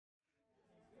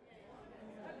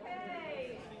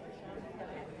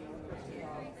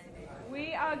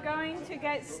going to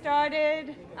get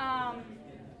started.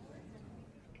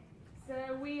 So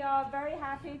we are very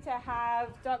happy to have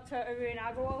Dr. Arun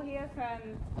Agrawal here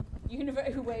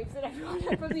who waves at everyone,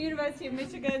 from the University of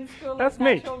Michigan School of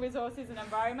Natural Resources and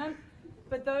Environment.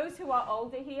 For those who are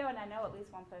older here, and I know at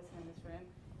least one person in this room,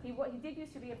 he did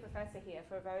used to be a professor here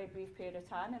for a very brief period of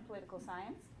time in political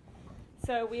science.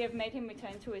 So we have made him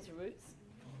return to his roots.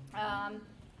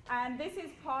 And this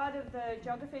is part of the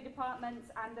Geography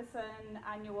Department's Anderson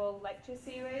annual lecture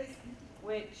series,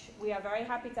 which we are very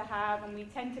happy to have, and we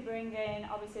tend to bring in,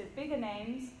 obviously, bigger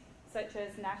names, such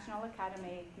as National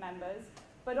Academy members,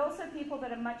 but also people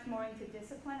that are much more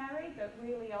interdisciplinary, that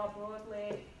really are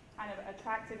broadly kind of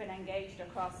attractive and engaged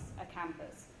across a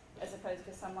campus, as opposed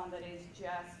to someone that is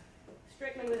just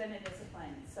strictly within a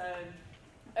discipline. So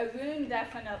Arun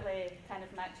definitely kind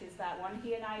of matches that one.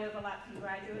 He and I overlapped in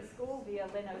graduate school via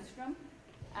Lynn Ostrom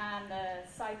and the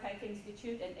SciPec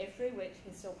Institute in IFRI, which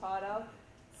he's still part of.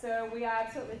 So we are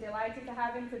absolutely delighted to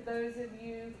have him. For those of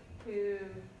you who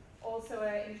also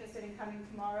are interested in coming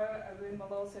tomorrow, Arun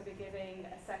will also be giving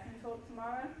a second talk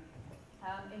tomorrow,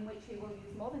 in which he will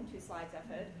use more than 2 slides, I've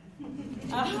heard.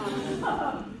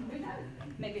 Who knows?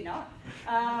 Maybe not.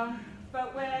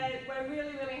 But we're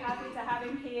really, really happy to have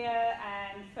him here,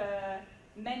 and for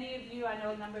many of you, I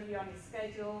know a number of you are on his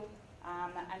schedule,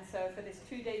 and so for this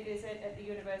 2-day visit at the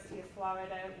University of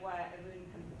Florida, where Arun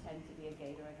can pretend to be a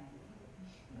gator again.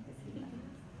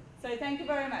 So thank you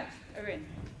very much, Arun.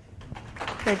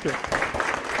 Thank you.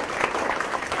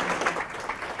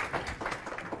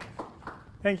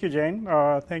 Thank you, Jane.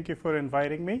 Thank you for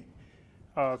inviting me.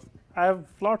 I have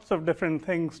lots of different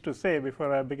things to say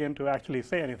before I begin to actually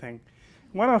say anything.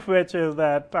 One of which is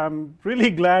that I'm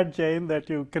really glad, Jane, that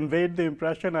you conveyed the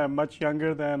impression I'm much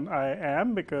younger than I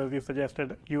am, because you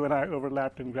suggested you and I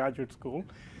overlapped in graduate school.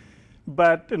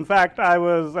 But in fact, I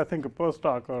was, I think, a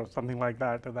postdoc or something like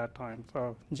that at that time.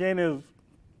 So Jane is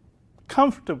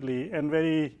comfortably and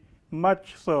very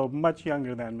much so much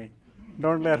younger than me.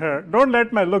 Don't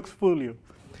let my looks fool you.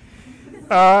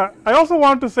 I also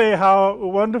want to say how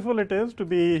wonderful it is to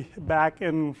be back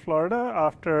in Florida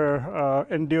after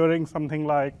enduring something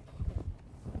like,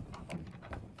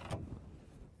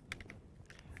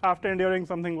 can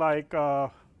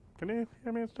you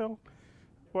hear me still?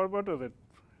 What was it?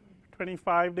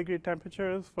 25-degree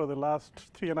temperatures for the last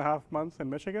 3.5 months in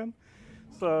Michigan.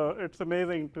 So it's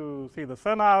amazing to see the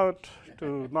sun out,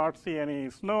 to not see any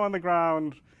snow on the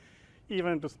ground,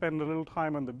 even to spend a little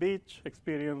time on the beach,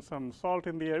 experience some salt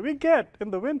in the air.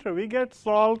 In the winter, we get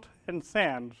salt and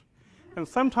sand, and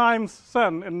sometimes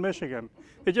sun in Michigan.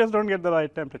 We just don't get the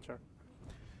right temperature.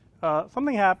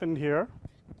 Something happened here.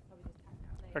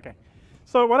 Okay.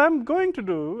 So what I'm going to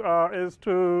do is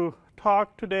to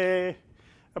talk today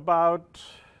about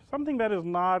something that is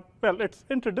not, well, it's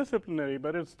interdisciplinary,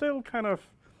 but it's still kind of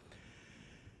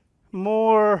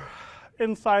more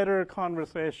insider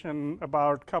conversation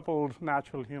about coupled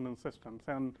natural human systems.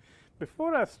 And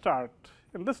before I start,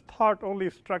 and this thought only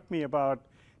struck me about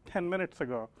 10 minutes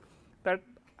ago, that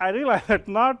I realized that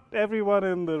not everyone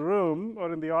in the room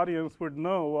or in the audience would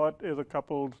know what is a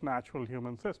coupled natural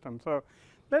human system. So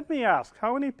let me ask,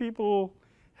 how many people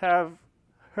have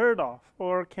heard of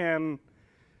or can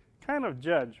kind of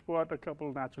judge what a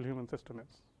coupled natural human system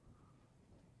is?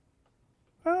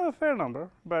 A fair number,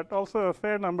 but also a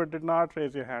fair number did not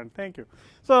raise your hand. Thank you.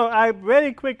 So I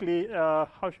very quickly,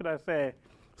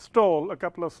 stole a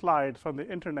couple of slides from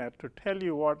the internet to tell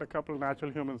you what a coupled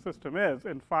natural human system is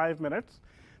in 5 minutes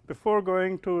before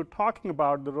going to talking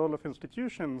about the role of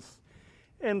institutions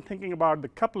in thinking about the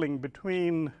coupling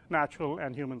between natural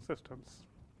and human systems.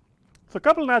 So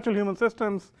coupled natural human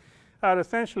systems are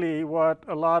essentially what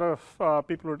a lot of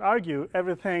people would argue,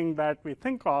 everything that we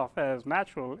think of as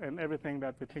natural and everything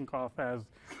that we think of as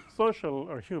social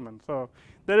or human. So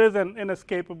there is an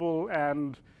inescapable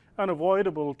and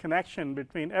unavoidable connection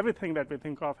between everything that we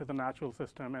think of as a natural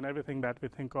system and everything that we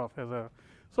think of as a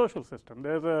social system.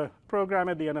 There's a program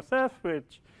at the NSF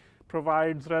which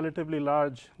provides relatively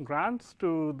large grants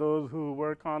to those who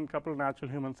work on coupled natural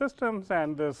human systems,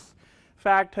 and this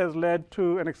fact has led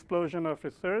to an explosion of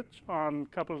research on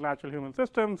coupled natural human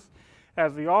systems.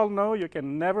 As we all know, you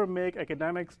can never make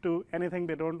academics do anything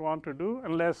they don't want to do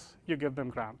unless you give them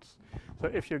grants. So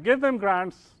if you give them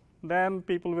grants, then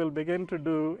people will begin to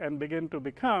do and begin to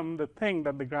become the thing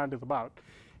that the grant is about.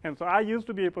 And so I used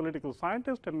to be a political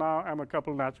scientist, and now I'm a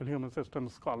coupled natural human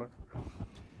systems scholar.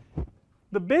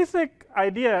 The basic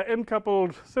idea in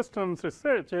coupled systems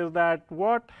research is that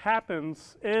what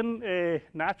happens in a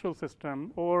natural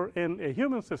system or in a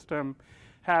human system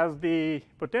has the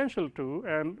potential to,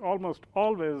 and almost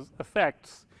always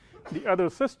affects, the other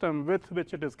system with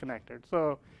which it is connected.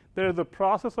 So there is a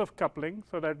process of coupling,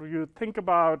 so that you think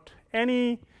about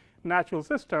any natural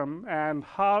system and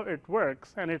how it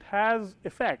works, and it has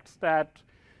effects that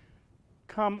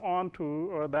come onto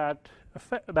or that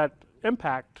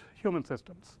impact human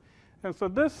systems. And so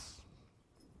this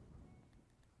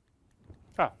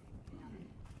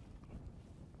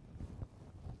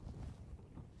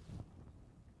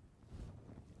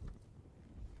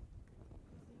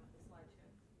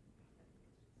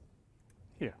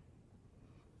here.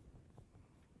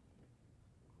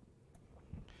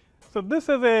 So this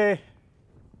is a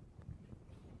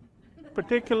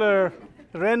particular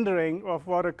rendering of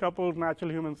what a coupled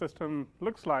natural human system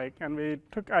looks like, and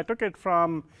I took it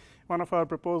from one of our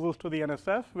proposals to the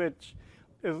NSF, which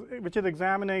is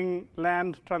examining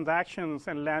land transactions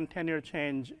and land tenure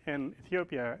change in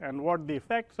Ethiopia, and what the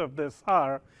effects of this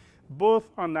are, both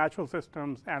on natural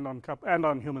systems and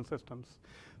on human systems.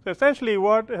 So essentially,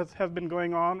 what has been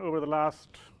going on over the last,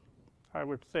 I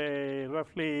would say,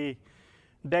 roughly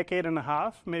decade and a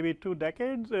half, maybe 2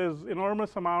 decades, is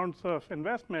enormous amounts of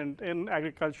investment in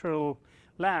agricultural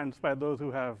lands by those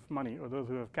who have money or those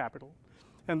who have capital.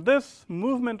 And this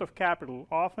movement of capital,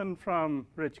 often from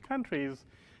rich countries,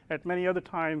 at many other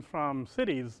times from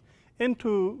cities,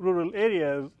 into rural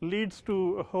areas, leads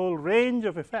to a whole range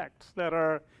of effects that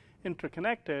are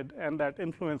interconnected and that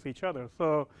influence each other.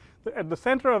 So at the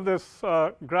center of this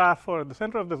graph, or the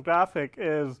center of this graphic,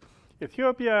 is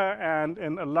Ethiopia, and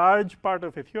in a large part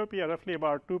of Ethiopia, roughly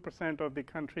about 2% of the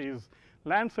country's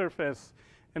land surface,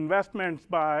 investments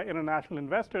by international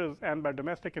investors and by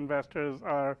domestic investors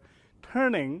are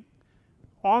turning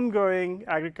ongoing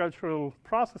agricultural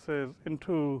processes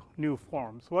into new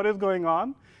forms. What is going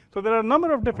on? So there are a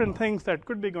number of different things that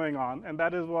could be going on, and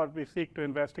that is what we seek to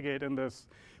investigate in this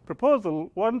proposal.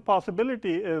 One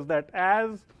possibility is that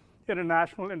as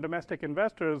international and domestic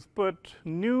investors put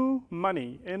new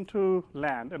money into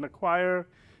land and acquire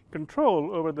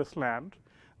control over this land,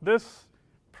 this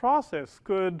process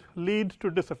could lead to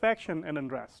disaffection and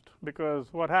unrest,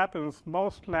 because what happens,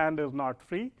 most land is not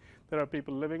free. There are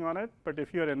people living on it, but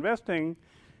if you're investing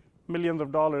millions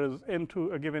of dollars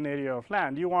into a given area of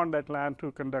land, you want that land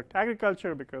to conduct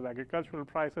agriculture, because agricultural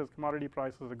prices, commodity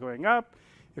prices are going up.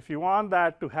 If you want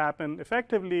that to happen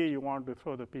effectively, you want to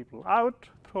throw the people out,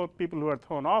 throw people who are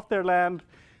thrown off their land.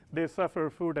 They suffer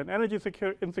food and energy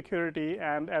insecurity,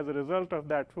 and as a result of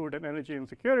that food and energy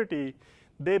insecurity,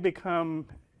 they become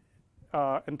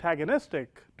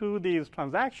antagonistic to these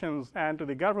transactions and to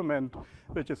the government,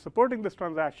 which is supporting this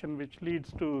transaction, which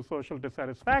leads to social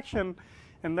dissatisfaction.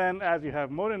 And then as you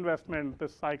have more investment,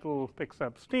 this cycle picks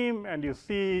up steam, and you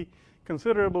see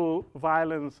considerable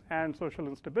violence and social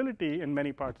instability in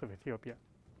many parts of Ethiopia.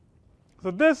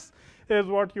 So this is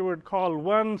what you would call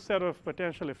one set of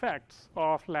potential effects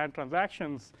of land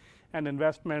transactions and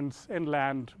investments in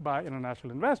land by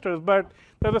international investors. But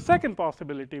there's a second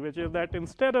possibility, which is that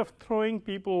instead of throwing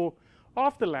people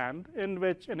off the land in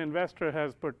which an investor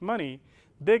has put money,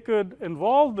 they could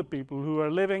involve the people who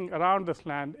are living around this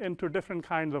land into different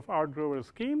kinds of outgrower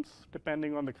schemes,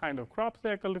 depending on the kind of crops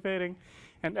they're cultivating.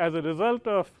 And as a result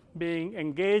of being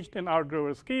engaged in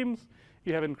outgrower schemes,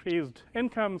 you have increased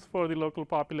incomes for the local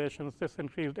populations. This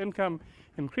increased income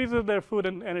increases their food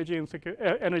and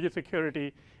energy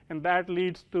security, and that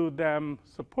leads to them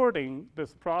supporting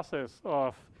this process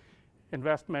of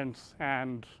investments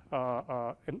and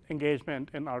engagement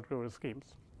in outgrower schemes.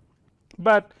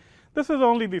 But this is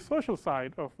only the social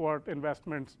side of what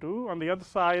investments do. On the other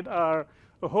side are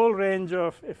a whole range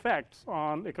of effects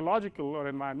on ecological or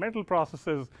environmental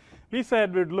processes. We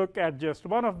said we'd look at just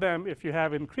one of them. If you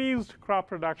have increased crop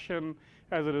production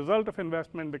as a result of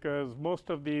investment, because most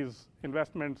of these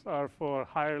investments are for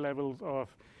higher levels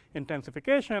of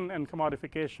intensification and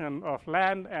commodification of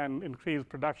land and increased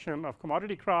production of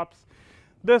commodity crops,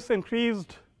 this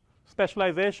increased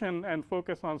specialization and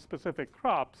focus on specific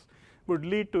crops would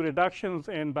lead to reductions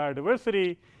in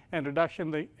biodiversity and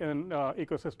reduction in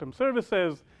ecosystem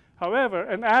services. However,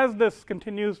 and as this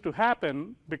continues to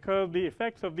happen, because the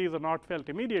effects of these are not felt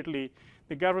immediately,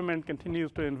 the government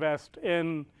continues to invest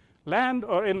in land,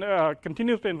 or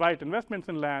continues to invite investments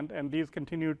in land, and these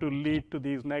continue to lead to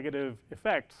these negative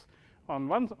effects on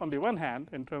the one hand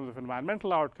in terms of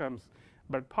environmental outcomes,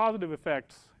 but positive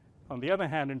effects on the other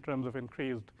hand in terms of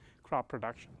increased crop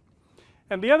production.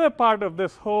 And the other part of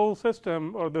this whole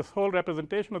system, or this whole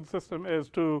representation of the system, is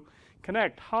to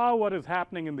connect how what is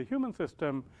happening in the human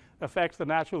system affects the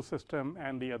natural system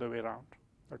and the other way around.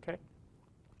 Okay?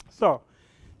 So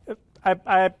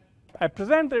I I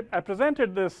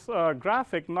presented this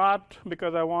graphic not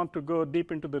because I want to go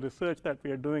deep into the research that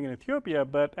we are doing in Ethiopia,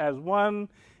 but as one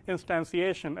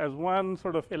instantiation, as one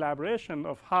sort of elaboration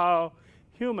of how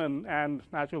human and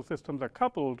natural systems are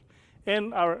coupled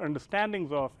in our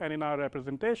understandings of and in our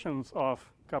representations of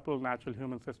coupled natural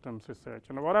human systems research.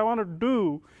 And what I want to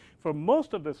do for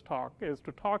most of this talk is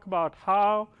to talk about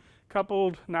how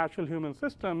coupled natural human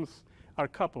systems are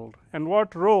coupled and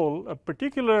what role a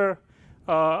particular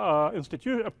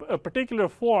a particular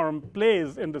form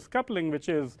plays in this coupling, which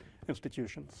is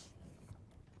institutions.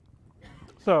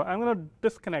 So I'm going to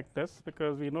disconnect this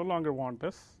because we no longer want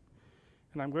this,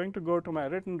 and I'm going to go to my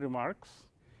written remarks,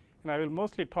 and I will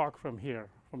mostly talk from here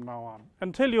from now on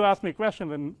until you ask me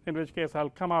questions, in which case I'll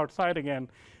come outside again.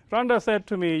 Rhonda said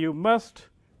to me, you must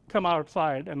come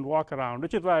outside and walk around,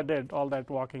 which is why I did all that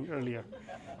walking earlier.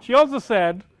 She also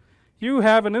said, you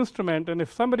have an instrument, and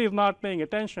if somebody is not paying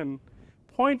attention,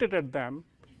 point it at them,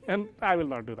 and I will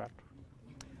not do that.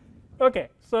 Okay,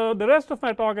 so the rest of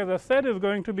my talk, as I said, is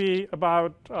going to be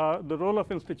about the role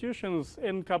of institutions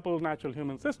in coupled natural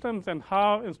human systems and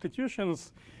how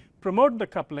institutions promote the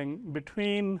coupling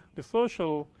between the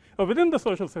social, or within the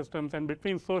social systems and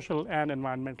between social and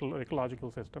environmental or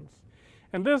ecological systems.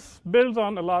 And this builds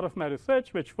on a lot of my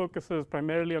research, which focuses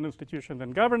primarily on institutions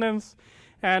and governance.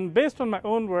 And based on my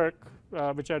own work,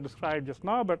 which I described just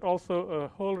now, but also a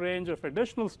whole range of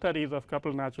additional studies of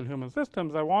coupled natural human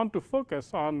systems, I want to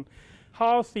focus on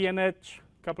how CNH,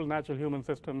 coupled natural human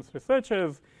systems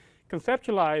researchers,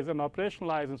 conceptualize and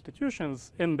operationalize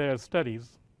institutions in their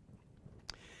studies.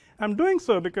 I'm doing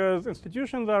so because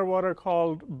institutions are what are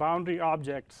called boundary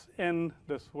objects in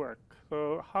this work.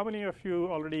 So how many of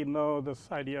you already know this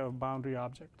idea of boundary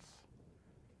objects?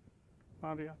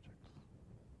 Boundary objects.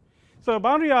 So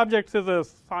boundary objects is a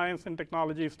science and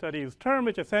technology studies term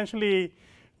which essentially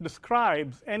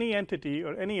describes any entity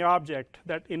or any object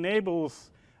that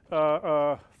enables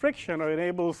friction or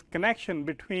enables connection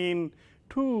between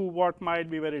two what might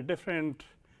be very different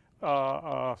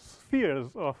spheres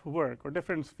of work or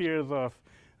different spheres of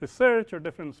research or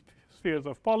different spheres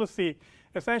of policy.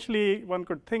 Essentially, one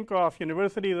could think of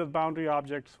universities as boundary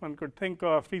objects. One could think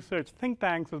of research think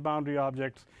tanks as boundary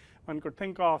objects. One could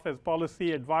think of as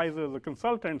policy advisors or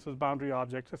consultants as boundary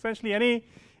objects. Essentially, any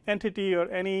entity or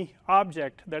any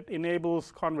object that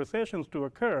enables conversations to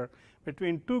occur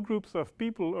between two groups of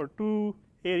people or two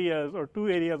areas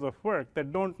of work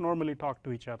that don't normally talk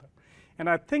to each other. And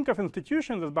I think of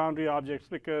institutions as boundary objects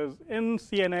because in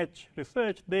CNH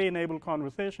research, they enable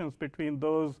conversations between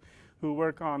those who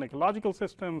work on ecological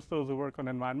systems, those who work on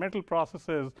environmental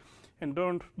processes, and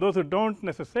those who don't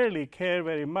necessarily care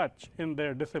very much in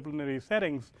their disciplinary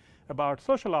settings about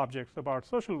social objects, about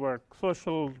social work,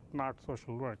 social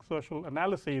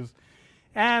analyses,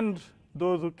 and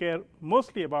those who care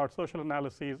mostly about social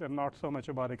analyses and not so much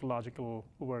about ecological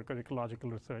work or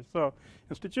ecological research. So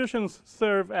institutions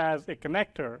serve as a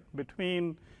connector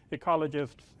between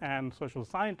ecologists and social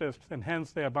scientists, and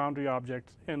hence they are boundary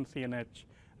objects in CNH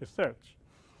research.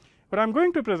 But I'm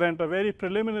going to present a very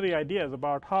preliminary ideas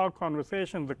about how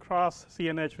conversations across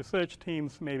CNH research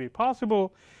teams may be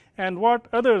possible and what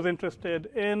others interested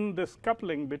in this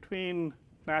coupling between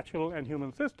natural and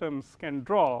human systems can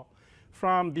draw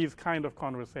from these kind of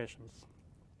conversations.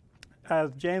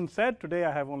 As Jane said, today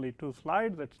I have only 2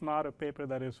 slides. It's not a paper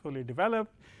that is fully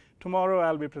developed. Tomorrow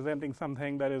I'll be presenting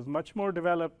something that is much more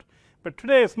developed. But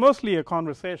today is mostly a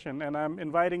conversation, and I'm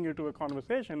inviting you to a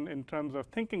conversation in terms of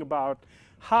thinking about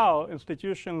how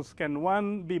institutions can,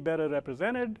 1, be better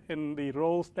represented in the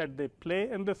roles that they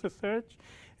play in this research,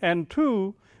 and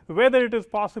 2, whether it is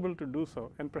possible to do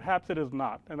so, and perhaps it is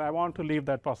not. And I want to leave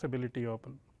that possibility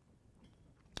open.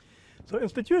 So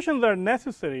institutions are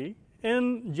necessary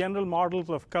in general models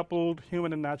of coupled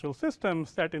human and natural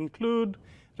systems that include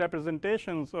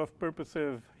representations of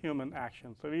purposive human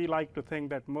action. So we like to think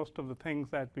that most of the things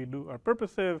that we do are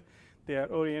purposive. They are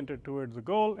oriented towards a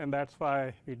goal, and that's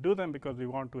why we do them, because we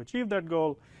want to achieve that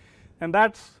goal. And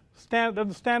that's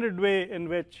the standard way in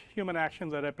which human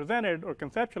actions are represented or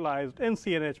conceptualized in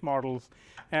CNH models.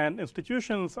 And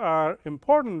institutions are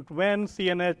important when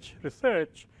CNH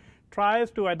research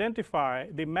tries to identify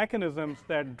the mechanisms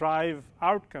that drive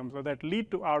outcomes or that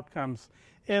lead to outcomes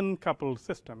in coupled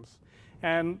systems,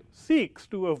 and seeks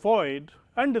to avoid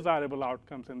undesirable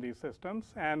outcomes in these systems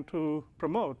and to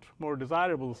promote more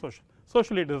desirable,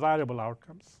 socially desirable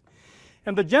outcomes.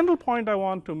 And the general point I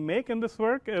want to make in this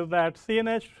work is that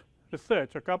CNH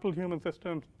research, or coupled human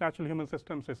systems, natural human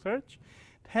systems research,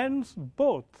 tends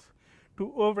both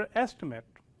to overestimate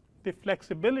the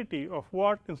flexibility of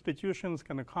what institutions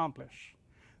can accomplish.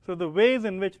 So the ways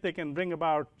in which they can bring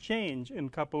about change in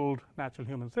coupled natural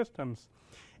human systems,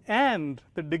 and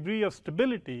the degree of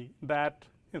stability that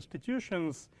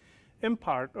institutions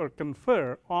impart or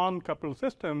confer on coupled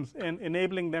systems in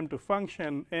enabling them to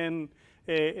function in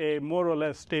a more or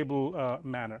less stable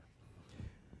manner.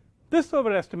 This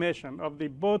overestimation of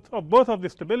both of the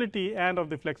stability and of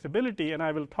the flexibility, and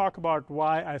I will talk about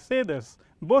why I say this,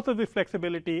 both of the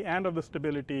flexibility and of the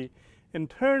stability in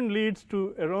turn leads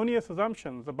to erroneous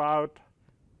assumptions about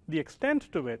the extent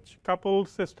to which coupled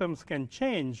systems can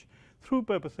change through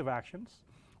purposive actions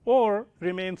or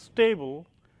remain stable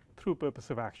through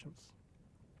purposive actions.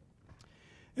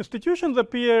 Institutions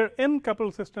appear in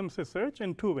coupled systems research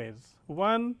in two ways.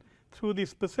 One, through the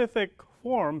specific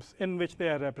forms in which they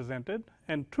are represented,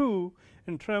 and two,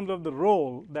 in terms of the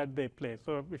role that they play.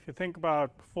 So if you think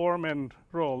about form and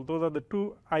role, those are the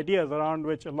two ideas around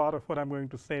which a lot of what I'm going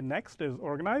to say next is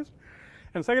organized.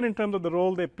 And second, in terms of the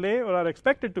role they play or are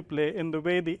expected to play in the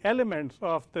way the elements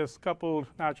of this coupled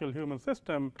natural human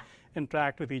system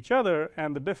interact with each other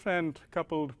and the different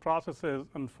coupled processes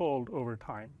unfold over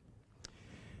time.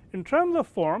 In terms of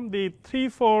form, the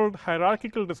threefold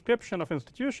hierarchical description of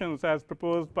institutions as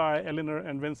proposed by Eleanor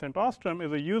and Vincent Ostrom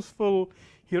is a useful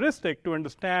heuristic to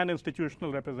understand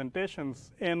institutional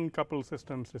representations in coupled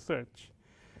systems research.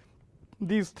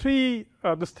 This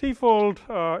threefold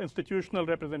institutional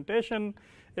representation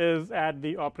is at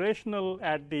the operational,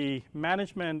 at the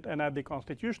management, and at the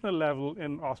constitutional level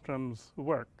in Ostrom's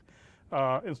work.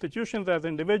 Institutions as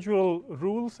individual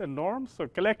rules and norms. So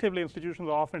collectively, institutions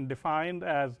are often defined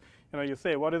as, you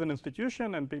say, what is an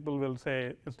institution? And people will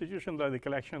say institutions are the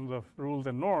collections of rules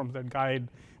and norms that guide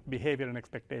behavior and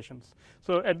expectations.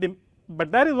 So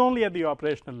but that is only at the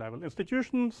operational level.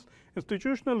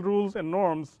 Institutional rules and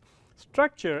norms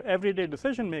structure everyday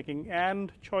decision making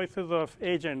and choices of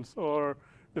agents or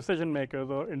decision makers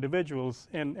or individuals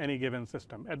in any given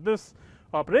system. At this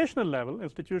operational level,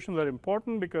 institutions are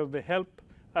important because they help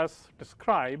us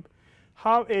describe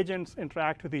how agents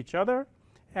interact with each other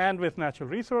and with natural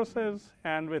resources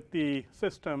and with the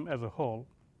system as a whole.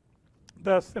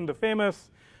 Thus, in the famous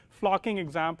flocking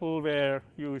example where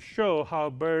you show how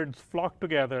birds flock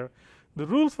together, the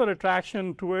rules for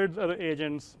attraction towards other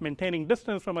agents, maintaining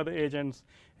distance from other agents,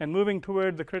 and moving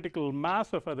toward the critical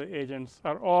mass of other agents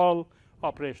are all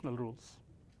operational rules.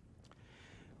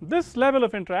 This level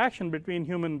of interaction between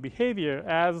human behavior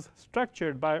as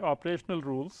structured by operational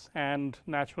rules and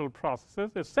natural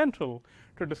processes is central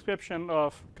to description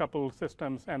of coupled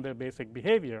systems and their basic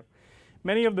behavior.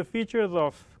 Many of the features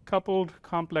of coupled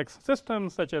complex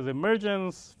systems, such as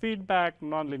emergence, feedback,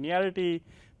 nonlinearity,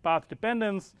 path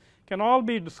dependence, can all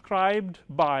be described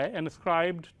by and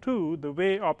ascribed to the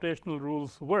way operational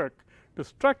rules work to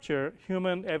structure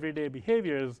human everyday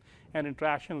behaviors and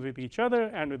interactions with each other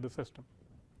and with the system.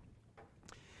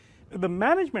 At the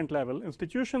management level,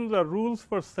 institutions are rules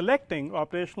for selecting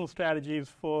operational strategies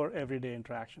for everyday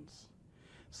interactions.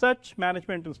 Such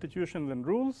management institutions and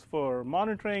rules for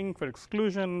monitoring, for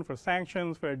exclusion, for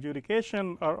sanctions, for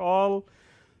adjudication are all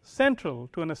central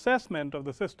to an assessment of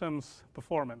the system's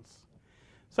performance.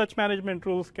 Such management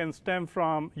rules can stem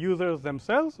from users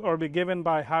themselves or be given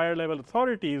by higher level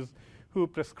authorities who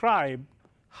prescribe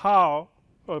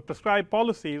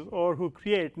policies or who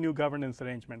create new governance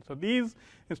arrangements. So these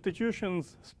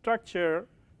institutions structure,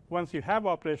 once you have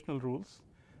operational rules,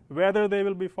 whether they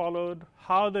will be followed,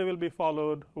 how they will be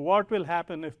followed, what will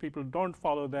happen if people don't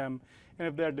follow them, and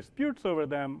if there are disputes over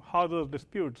them, how those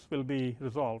disputes will be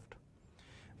resolved.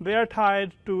 They are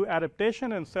tied to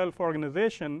adaptation and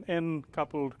self-organization in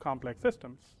coupled complex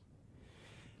systems.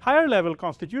 Higher level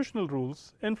constitutional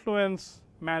rules influence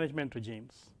management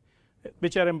regimes,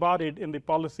 which are embodied in the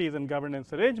policies and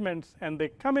governance arrangements, and they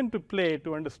come into play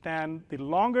to understand the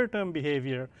longer term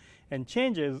behavior and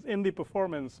changes in the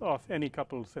performance of any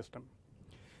coupled system.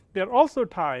 They are also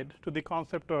tied to the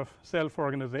concept of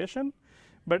self-organization,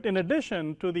 but in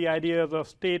addition to the ideas of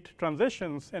state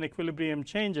transitions and equilibrium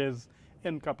changes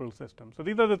in coupled systems. So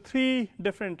these are the three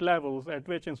different levels at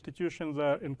which institutions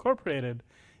are incorporated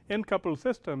in coupled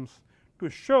systems to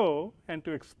show and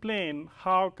to explain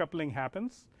how coupling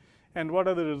happens and what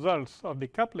are the results of the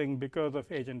coupling because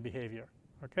of agent behavior.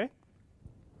 Okay?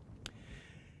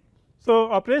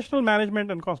 So operational management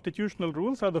and constitutional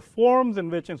rules are the forms in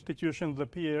which institutions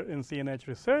appear in CNH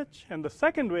research, and the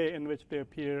second way in which they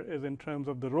appear is in terms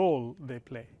of the role they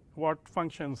play, what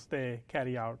functions they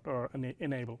carry out or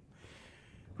enable.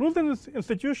 Rules and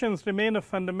institutions remain a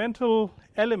fundamental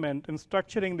element in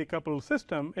structuring the coupled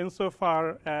system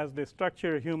insofar as they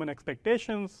structure human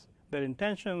expectations, their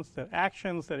intentions, their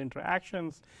actions, their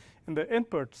interactions, and their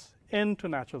inputs into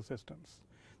natural systems.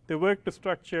 They work to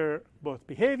structure both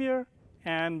behavior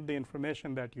and the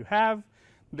information that you have.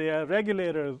 They are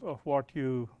regulators of what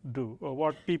you do or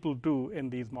what people do in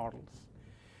these models.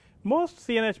 Most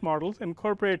CNH models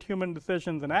incorporate human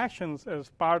decisions and actions as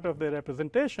part of their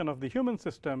representation of the human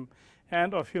system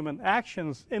and of human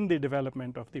actions in the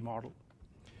development of the model.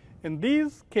 In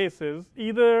these cases,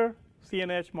 either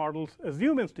CNH models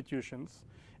assume institutions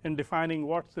in defining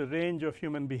what's the range of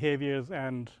human behaviors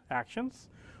and actions,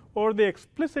 or they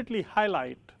explicitly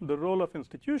highlight the role of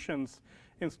institutions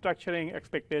in structuring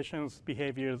expectations,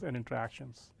 behaviors, and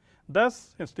interactions.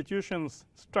 Thus, institutions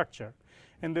structure.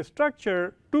 And they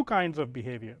structure two kinds of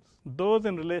behaviors, those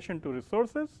in relation to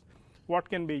resources, what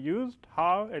can be used,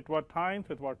 how, at what times,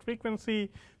 with what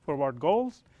frequency, for what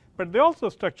goals. But they also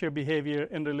structure behavior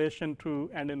in relation to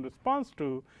and in response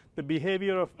to the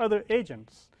behavior of other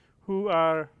agents who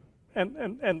are,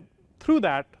 and through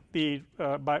that,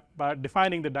 by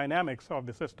defining the dynamics of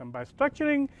the system. By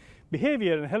structuring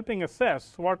behavior and helping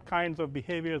assess what kinds of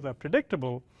behaviors are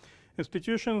predictable,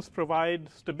 institutions provide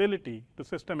stability to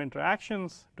system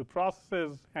interactions, to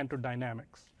processes, and to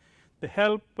dynamics. They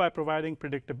help by providing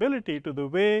predictability to the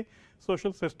way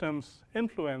social systems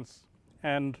influence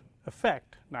and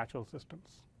affect natural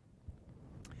systems.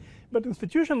 But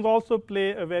institutions also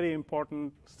play a very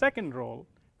important second role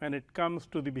when it comes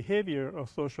to the behavior of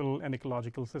social and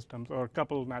ecological systems, or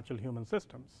coupled natural human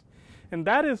systems. And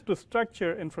that is to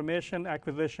structure information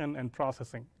acquisition and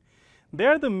processing. They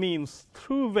are the means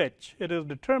through which it is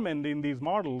determined in these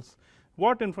models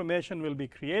what information will be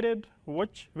created,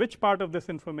 which part of this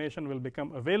information will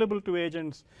become available to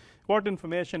agents, what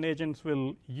information agents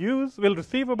will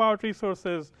receive about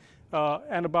resources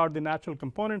and about the natural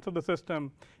components of the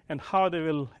system, and how they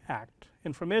will act.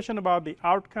 Information about the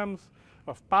outcomes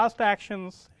of past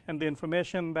actions and the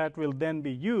information that will then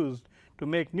be used to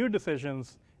make new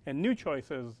decisions and new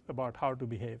choices about how to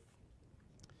behave.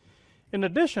 In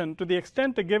addition, to the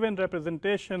extent a given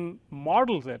representation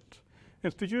models it,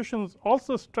 institutions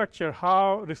also structure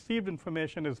how received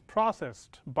information is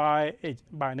processed by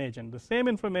an agent. The same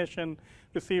information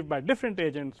received by different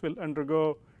agents will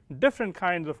undergo different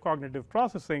kinds of cognitive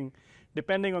processing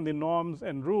depending on the norms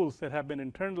and rules that have been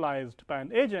internalized by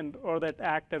an agent or that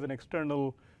act as an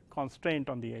external constraint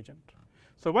on the agent.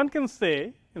 So one can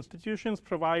say institutions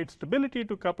provide stability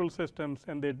to coupled systems,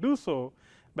 and they do so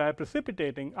by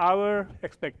precipitating our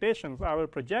expectations, our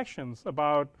projections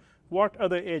about what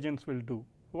other agents will do,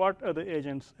 what other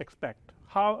agents expect,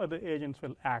 how other agents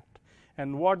will act,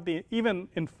 and even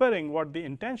inferring what the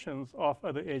intentions of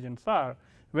other agents are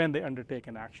when they undertake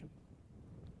an action.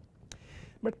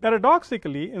 But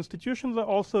paradoxically, institutions are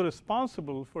also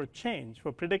responsible for change,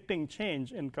 for predicting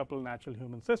change in coupled natural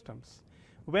human systems.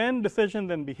 When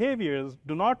decisions and behaviors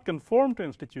do not conform to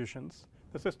institutions,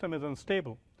 the system is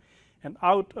unstable and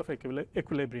out of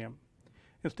equilibrium.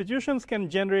 Institutions can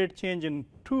generate change in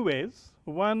two ways: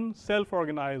 one,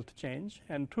 self-organized change,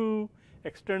 and two,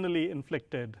 externally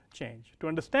inflicted change. To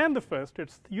understand the first,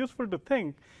 it's useful to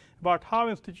think about how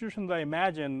institutions are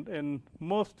imagined in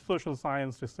most social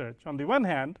science research. On the one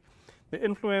hand, they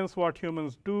influence what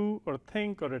humans do or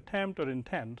think or attempt or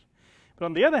intend. But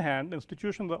on the other hand,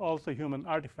 institutions are also human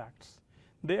artifacts.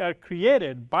 They are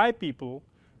created by people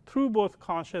through both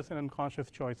conscious and unconscious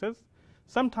choices,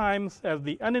 sometimes as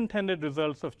the unintended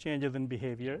results of changes in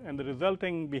behavior and the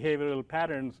resulting behavioral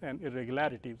patterns and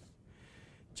irregularities.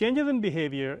 Changes in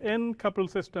behavior in coupled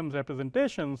systems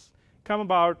representations come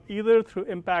about either through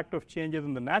impact of changes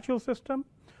in the natural system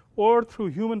or through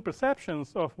human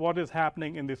perceptions of what is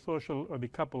happening in the social or the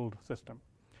coupled system.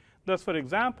 Thus, for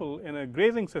example, in a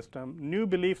grazing system, new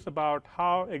beliefs about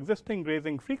how existing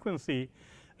grazing frequency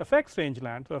affects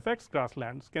rangelands or affects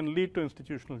grasslands can lead to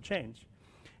institutional change.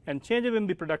 And changes in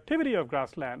the productivity of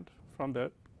grassland from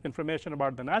the information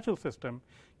about the natural system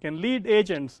can lead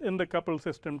agents in the coupled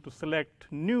system to select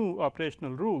new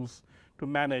operational rules to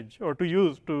manage or to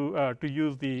use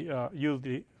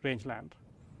the rangeland.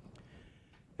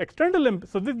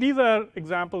 So these are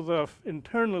examples of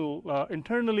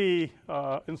internally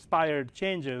inspired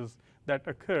changes that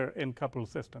occur in coupled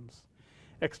systems.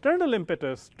 External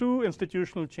impetus to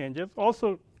institutional changes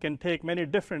also can take many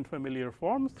different familiar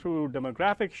forms through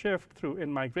demographic shift, through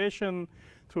in-migration,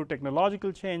 through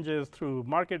technological changes, through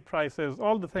market prices,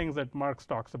 all the things that Marx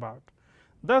talks about.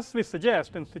 Thus, we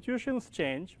suggest institutions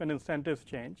change when incentives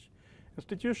change.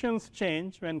 Institutions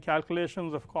change when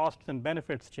calculations of costs and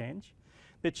benefits change.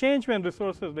 They change when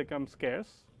resources become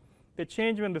scarce. They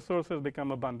change when resources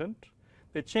become abundant.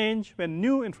 They change when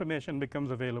new information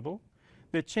becomes available.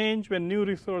 They change when new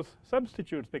resource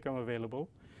substitutes become available.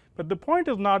 But the point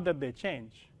is not that they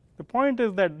change. The point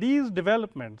is that these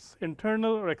developments,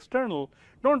 internal or external,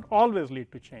 don't always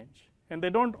lead to change, and they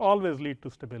don't always lead to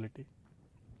stability.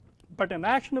 But an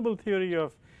actionable theory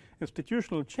of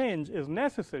institutional change is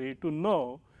necessary to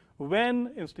know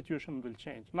when institutions will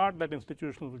change, not that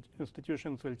institutions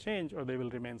will change or they will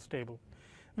remain stable.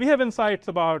 We have insights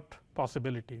about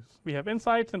possibilities. We have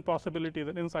insights and possibilities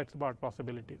and insights about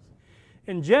possibilities.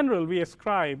 In general, we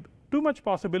ascribe too much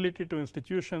possibility to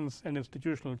institutions and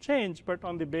institutional change, but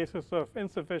on the basis of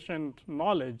insufficient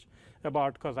knowledge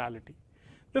about causality.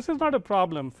 This is not a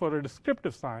problem for a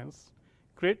descriptive science.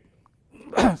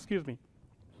 Excuse me.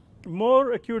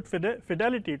 More acute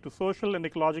fidelity to social and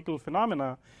ecological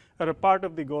phenomena are a part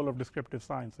of the goal of descriptive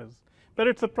sciences. But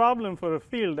it's a problem for a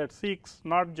field that seeks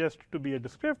not just to be a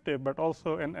descriptive, but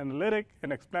also an analytic,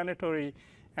 an explanatory,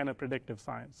 and a predictive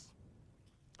science.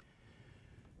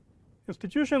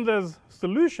 Institutions as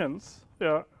solutions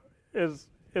is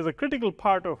a critical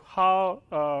part of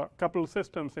how coupled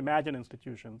systems imagine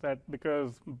institutions, that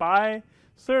because by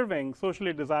serving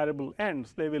socially desirable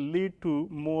ends, they will lead to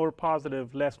more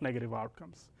positive, less negative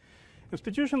outcomes.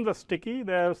 Institutions are sticky.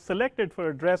 They are selected for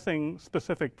addressing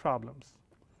specific problems.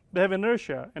 They have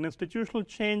inertia, and institutional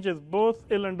change is both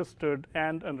ill understood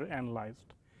and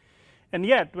underanalyzed. And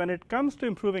yet, when it comes to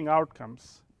improving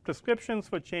outcomes, prescriptions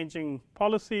for changing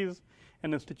policies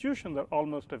and institutions are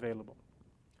almost available.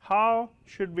 How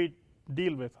should we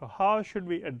deal with, or how should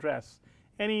we address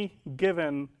any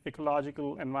given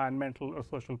ecological, environmental, or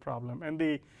social problem? And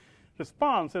the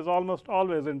response is almost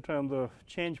always in terms of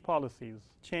change policies,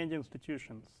 change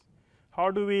institutions. How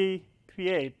do we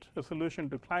create a solution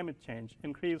to climate change,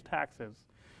 increase taxes,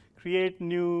 create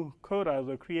new quotas,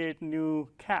 or create new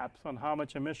caps on how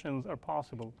much emissions are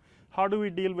possible? How do we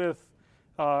deal with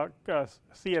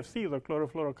CFCs, or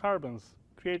chlorofluorocarbons,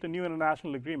 create a new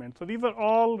international agreement? So these are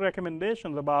all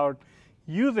recommendations about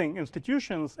using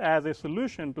institutions as a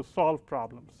solution to solve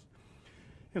problems.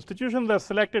 Institutions are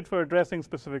selected for addressing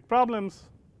specific problems.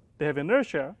 They have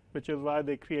inertia, which is why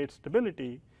they create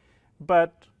stability,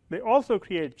 but they also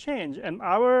create change. And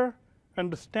our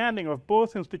understanding of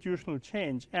both institutional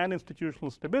change and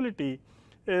institutional stability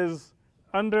is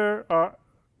both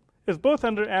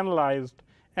underanalyzed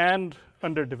and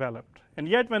underdeveloped. And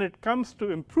yet, when it comes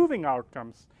to improving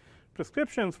outcomes,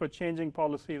 prescriptions for changing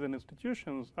policies and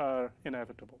institutions are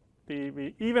inevitable.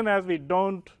 Even as we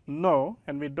don't know,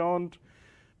 and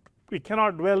we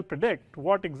cannot well predict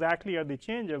what exactly are the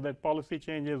changes that policy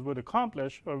changes would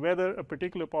accomplish, or whether a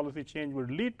particular policy change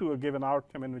would lead to a given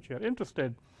outcome in which you are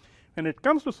interested. When it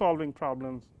comes to solving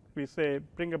problems, we say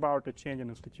bring about a change in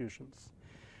institutions.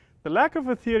 The lack of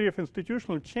a theory of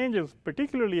institutional change is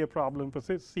particularly a problem for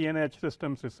CNH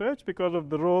systems research because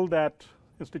of the role that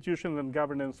institutions and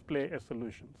governance play as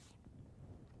solutions.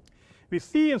 We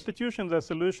see institutions as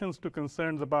solutions to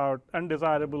concerns about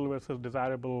undesirable versus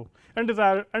desirable,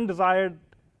 undesired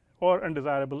or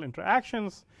undesirable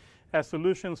interactions, as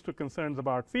solutions to concerns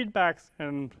about feedbacks,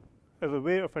 and as a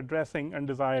way of addressing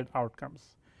undesired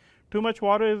outcomes. Too much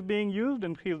water is being used,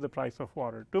 increase the price of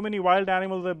water. Too many wild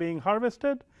animals are being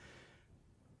harvested,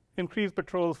 increase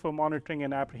patrols for monitoring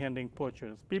and apprehending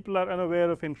poachers. People are unaware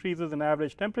of increases in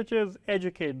average temperatures,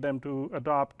 educate them to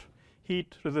adopt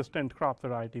heat-resistant crop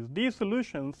varieties. These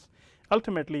solutions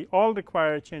ultimately all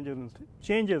require changes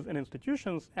in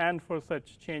institutions, and for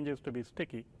such changes to be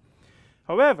sticky.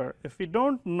 However, if we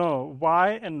don't know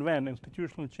why and when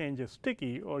institutional change is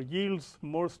sticky or yields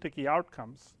more sticky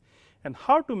outcomes, and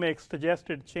how to make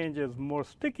suggested changes more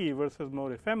sticky versus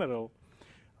more ephemeral,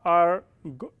 our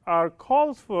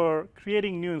calls for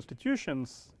creating new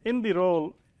institutions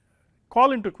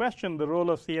call into question the role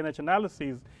of CNH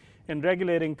analyses in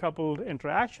regulating coupled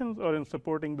interactions or in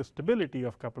supporting the stability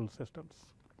of coupled systems.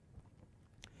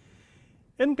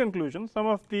 In conclusion, some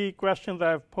of the questions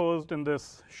I have posed in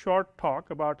this short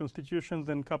talk about institutions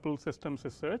in coupled systems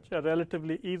research are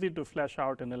relatively easy to flesh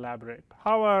out and elaborate.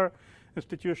 How are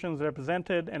institutions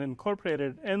represented and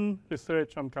incorporated in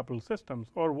research on coupled systems?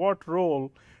 Or what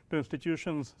role do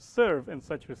institutions serve in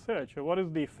such research? Or what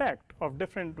is the effect of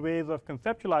different ways of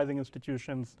conceptualizing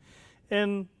institutions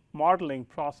in modeling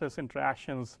process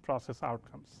interactions, process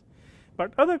outcomes?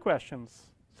 But other questions,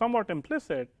 somewhat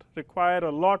implicit, require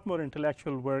a lot more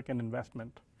intellectual work and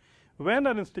investment. When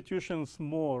are institutions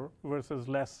more versus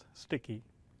less sticky?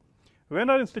 When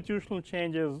are institutional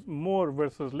changes more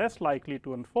versus less likely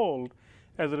to unfold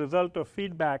as a result of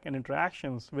feedback and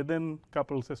interactions within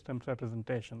coupled systems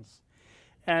representations?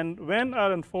 And when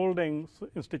are unfolding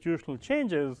institutional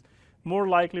changes more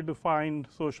likely to find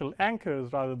social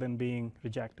anchors rather than being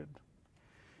rejected?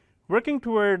 Working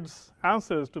towards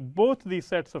answers to both these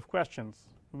sets of questions,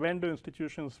 when do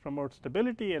institutions promote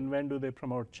stability and when do they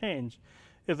promote change,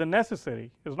 is a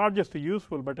necessary, is not just a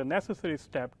useful, but a necessary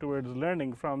step towards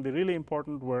learning from the really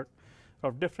important work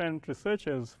of different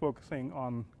researchers focusing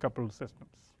on coupled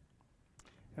systems.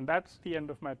 And that's the end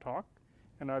of my talk.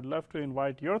 And I'd love to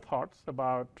invite your thoughts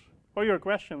about, or your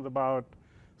questions about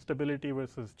stability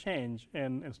versus change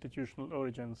in institutional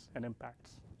origins and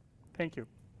impacts. Thank you.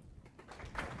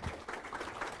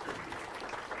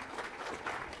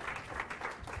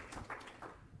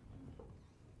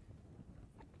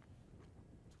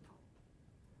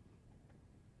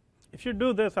 If you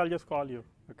do this, I'll just call you,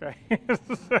 okay?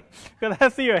 Because I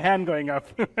see your hand going up.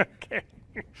 Okay.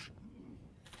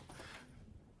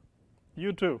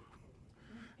 You too.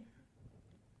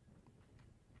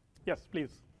 Yes,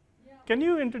 please. Yeah. Can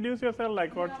you introduce yourself?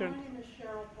 Like what's your? My name is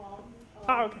Cheryl Palm.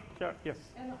 Okay, sure, yes.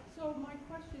 And so my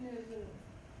question is,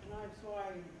 I'm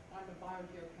a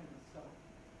biogeochemist,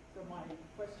 so my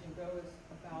question goes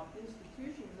about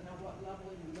institutions and at what level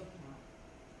are you looking at,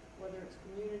 whether it's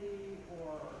community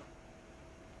or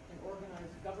an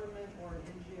organized government or an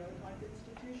NGO type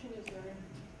institution. Is there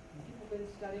people been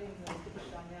studying the different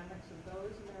dynamics of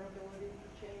those and their ability to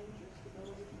change or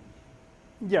stability?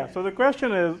 Yeah, so the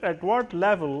question is, at what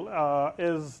level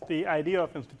is the idea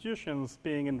of institutions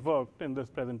being invoked in this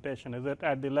presentation? Is it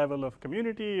at the level of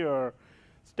community or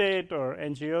state or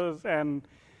NGOs? And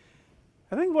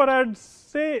I think what I'd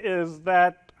say is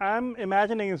that I'm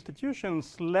imagining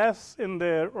institutions less in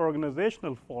their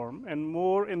organizational form and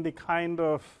more in the kind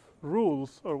of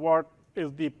rules or what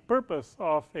is the purpose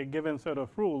of a given set of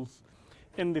rules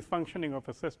in the functioning of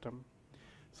a system.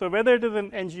 So whether it is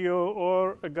an NGO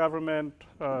or a government,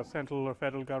 central or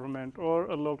federal government, or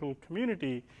a local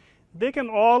community, they can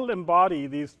all embody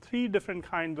these three different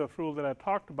kinds of rules that I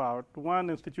talked about. One,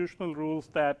 institutional rules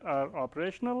that are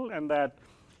operational and that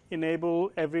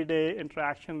enable everyday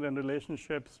interactions and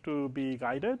relationships to be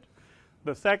guided.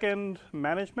 The second,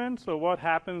 management. So what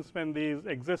happens when these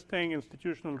existing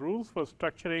institutional rules for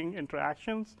structuring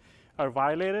interactions are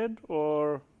violated,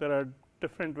 or there are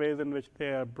different ways in which they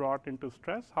are brought into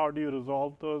stress? How do you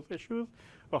resolve those issues?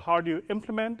 Or how do you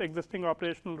implement existing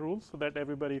operational rules so that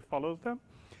everybody follows them?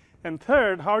 And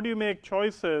third, how do you make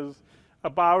choices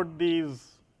about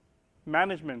these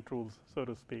management rules, so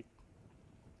to speak?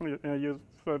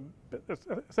 So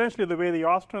essentially, the way the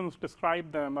Austrians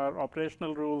describe them are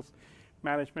operational rules,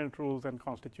 management rules, and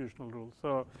constitutional rules.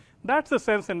 So that's the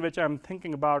sense in which I'm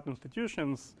thinking about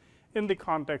institutions in the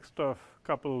context of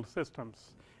coupled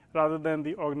systems, rather than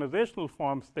the organizational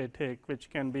forms they take,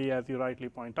 which can be, as you rightly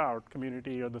point out,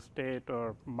 community or the state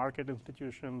or market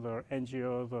institutions or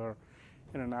NGOs or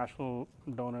international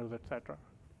donors, et cetera.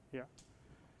 Yeah.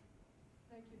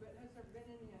 Thank you. But has there been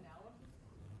any analysis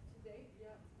to date? Yeah,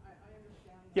 I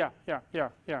understand. Yeah.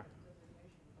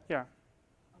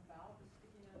 About the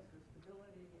stickiness or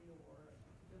stability or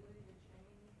ability to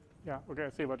change? Yeah, okay, I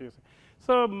see what you're saying.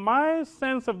 So my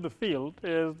sense of the field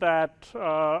is that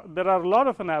there are a lot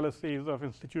of analyses of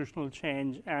institutional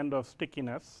change and of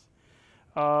stickiness.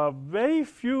 Very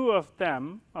few of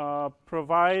them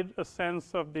provide a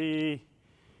sense of the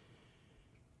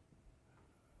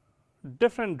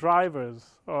different drivers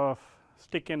of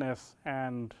stickiness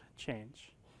and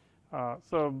change.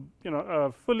 So,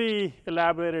 a fully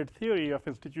elaborated theory of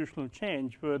institutional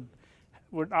change would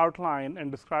outline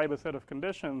and describe a set of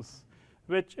conditions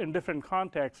which in different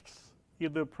contexts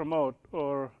either promote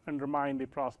or undermine the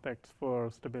prospects for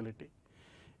stability.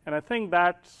 And I think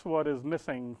that's what is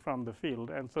missing from the field.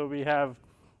 And so we have,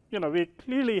 we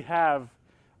clearly have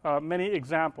many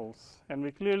examples, and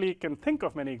we clearly can think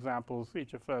of many examples,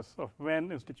 each of us, of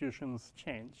when institutions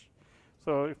change.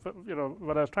 So if,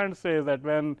 what I was trying to say is that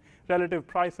when relative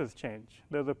prices change,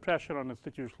 there's a pressure on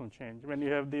institutional change. When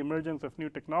you have the emergence of new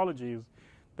technologies,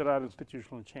 there are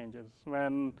institutional changes.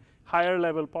 When higher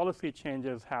level policy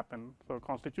changes happen, so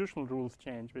constitutional rules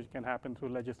change, which can happen through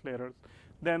legislators,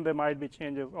 then there might be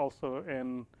changes also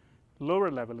in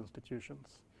lower level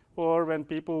institutions. Or when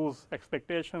people's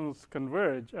expectations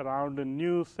converge around a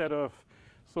new set of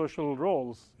social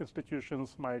roles,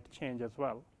 institutions might change as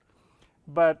well.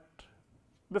 But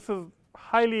this is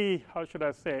highly, how should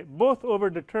I say, both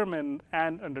overdetermined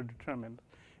and underdetermined,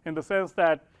 in the sense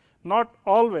that not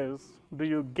always do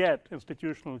you get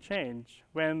institutional change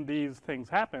when these things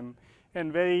happen,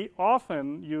 and very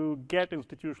often you get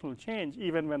institutional change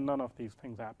even when none of these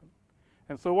things happen.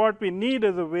 And so what we need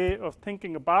is a way of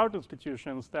thinking about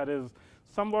institutions that is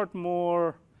somewhat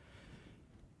more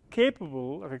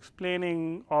capable of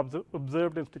explaining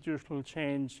observed institutional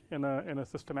change in a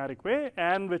systematic way,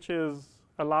 and which is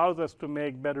allows us to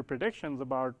make better predictions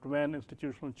about when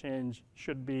institutional change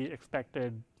should be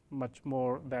expected much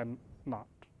more than not.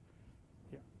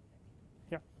 Yeah.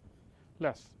 Yeah.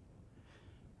 Les.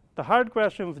 The hard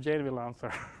questions Jane will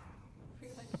answer.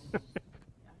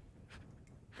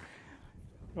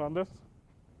 You want this?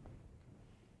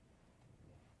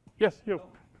 Yes, you. Oh,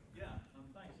 yeah,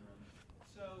 thanks, Arun.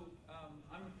 So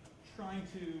I'm trying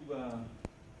to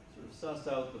sort of suss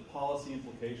out the policy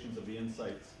implications of the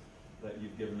insights that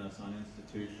you've given us on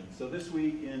institutions. So this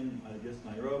week in, I guess,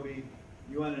 Nairobi,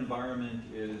 UN Environment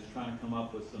is trying to come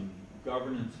up with some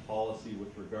governance policy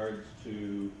with regards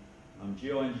to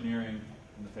geoengineering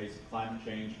in the face of climate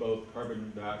change, both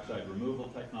carbon dioxide removal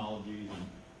technologies and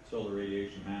solar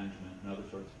radiation management and other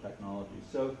sorts of technologies.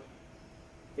 So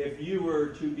if you were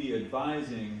to be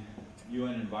advising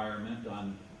UN Environment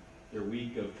on their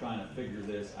week of trying to figure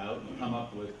this out and come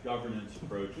up with governance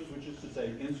approaches, which is to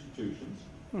say institutions,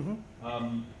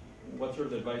 what sort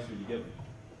of advice would you give them?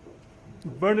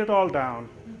 Burn it all down.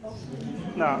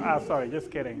 No, sorry,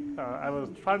 just kidding. I was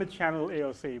trying to channel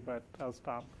AOC, but I'll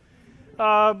stop.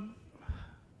 I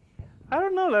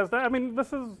don't know, Les. I mean,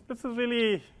 this is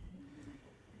really.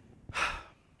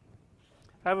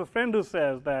 I have a friend who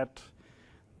says that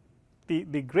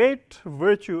the great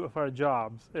virtue of our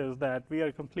jobs is that we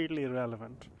are completely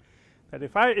irrelevant. That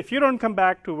if you don't come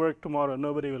back to work tomorrow,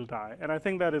 nobody will die, and I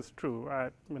think that is true.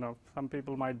 Some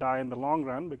people might die in the long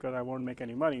run because I won't make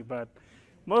any money, but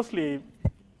mostly,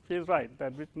 she's right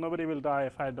that nobody will die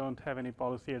if I don't have any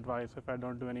policy advice, if I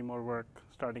don't do any more work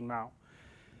starting now.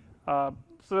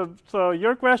 So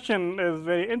your question is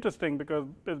very interesting because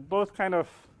it both kind of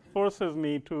forces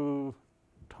me to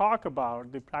talk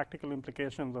about the practical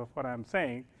implications of what I'm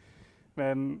saying,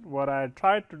 when what I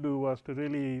tried to do was to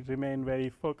really remain very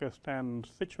focused and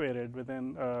situated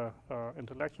within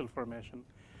intellectual formation.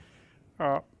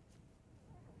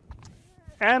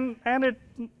 And it,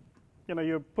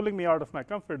 you're pulling me out of my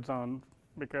comfort zone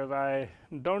because I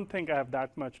don't think I have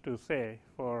that much to say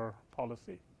for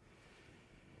policy.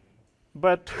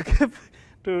 But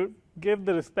to give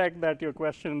the respect that your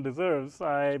question deserves,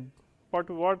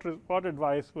 what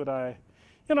advice would I?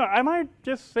 I might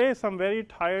just say some very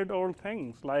tired old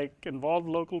things like involve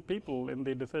local people in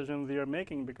the decisions you're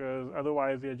making, because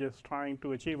otherwise you're just trying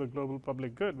to achieve a global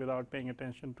public good without paying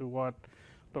attention to what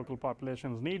local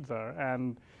populations' needs are.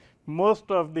 And most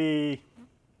of and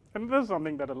this is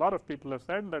something that a lot of people have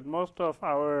said, that most of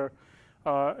our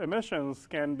emissions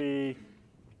can be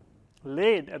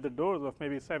laid at the doors of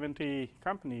maybe 70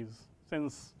 companies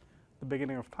since the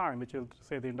beginning of time, which is to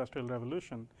say the Industrial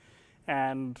Revolution.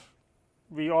 And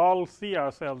we all see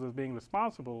ourselves as being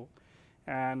responsible,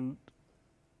 and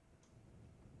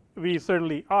we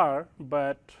certainly are,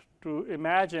 but to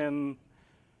imagine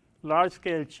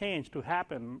large-scale change to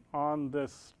happen on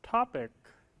this topic,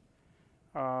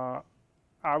 our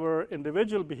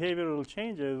individual behavioral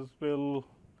changes will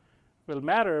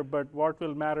matter, but what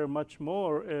will matter much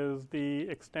more is the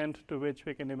extent to which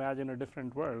we can imagine a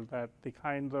different world, that the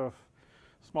kinds of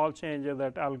small changes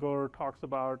that Al Gore talks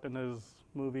about in his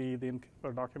movie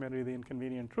or documentary, The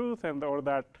Inconvenient Truth, or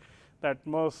that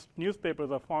most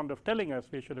newspapers are fond of telling us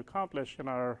we should accomplish in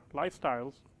our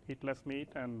lifestyles, eat less meat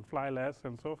and fly less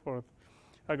and so forth,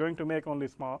 are going to make only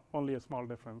a small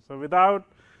difference. So without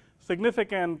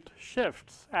significant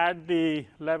shifts at the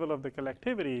level of the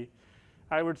collectivity,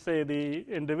 I would say the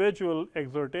individual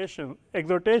exhortations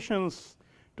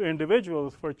to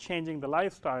individuals for changing the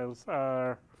lifestyles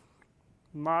are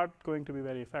not going to be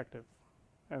very effective.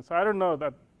 And so I don't know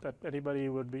that anybody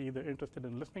would be either interested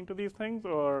in listening to these things,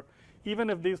 or even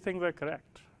if these things are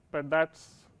correct. But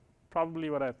that's probably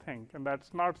what I think. And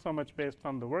that's not so much based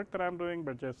on the work that I'm doing,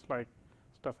 but just like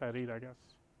stuff I read, I guess.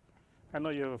 I know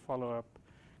you have a follow-up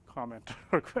comment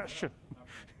or question.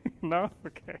 No?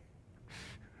 Okay.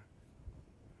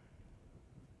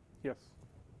 Yes.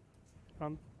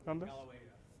 On this? Galloway,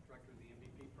 director of the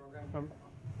MVP program.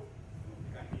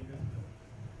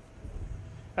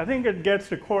 I think it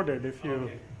gets recorded if you.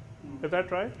 Okay. Is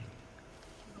that right?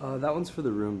 That one's for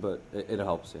the room, but it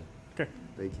helps, yeah. Okay.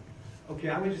 Thank you. Okay,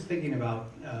 I was just thinking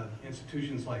about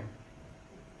institutions like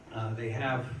they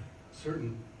have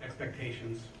certain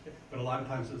expectations, but a lot of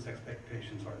times those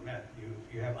expectations aren't met.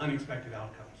 You have unexpected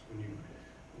outcomes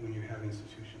when you have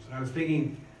institutions. And I was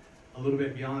thinking a little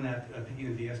bit beyond that, thinking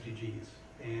of the SDGs.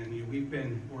 And we've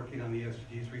been working on the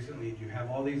SDGs recently. You have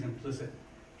all these implicit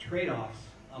trade-offs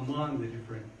among the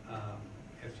different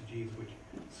SDGs, which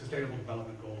Sustainable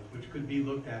Development Goals, which could be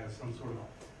looked at as some sort of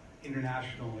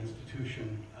international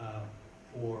institution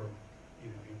for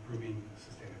improving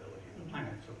sustainability of the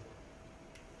planet and so forth.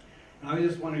 And I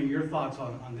was just wondering your thoughts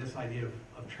on this idea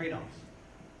of trade-offs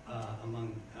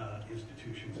among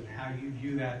institutions and how you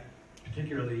view that,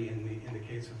 particularly in the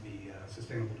case of the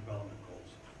Sustainable Development Goals.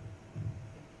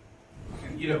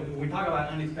 And, you know, when we talk about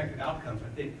unexpected outcomes, I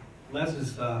think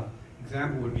Les's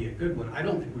example would be a good one. I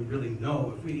don't think we really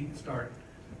know if we start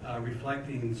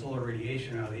reflecting solar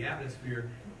radiation out of the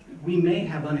atmosphere, we may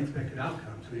have unexpected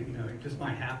outcomes. You know, it just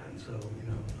might happen. So,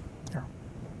 you know.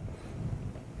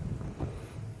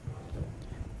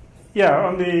 Yeah,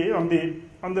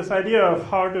 on this idea of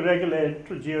how to regulate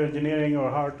geoengineering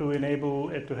or how to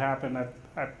enable it to happen,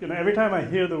 you know, every time I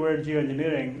hear the word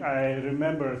geoengineering, I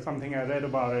remember something I read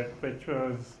about it, which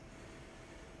was,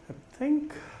 I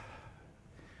think,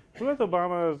 who was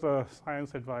Obama's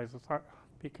science advisor,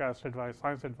 PCAST advisor,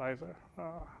 science advisor?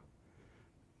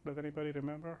 Does anybody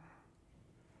remember?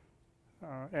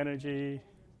 Energy,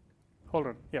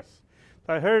 Holden, yes.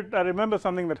 So I remember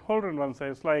something that Holden once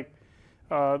says, like,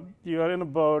 you are in a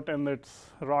boat and it's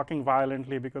rocking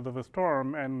violently because of a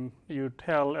storm, and you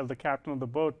tell, as the captain of the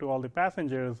boat, to all the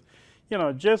passengers, you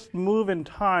know, just move in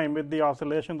time with the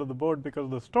oscillations of the boat because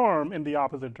of the storm in the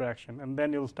opposite direction, and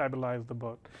then you'll stabilize the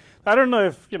boat. I don't know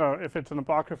if, you know, if it's an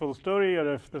apocryphal story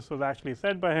or if this was actually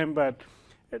said by him, but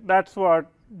that's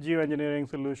what geoengineering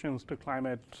solutions to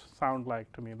climate sound like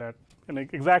to me. That, and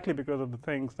exactly because of the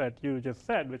things that you just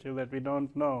said, which is that we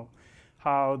don't know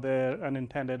how their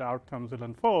unintended outcomes will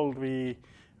unfold. We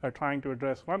are trying to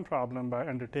address one problem by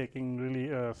undertaking really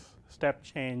a step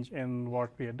change in what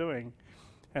we are doing.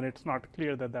 And it's not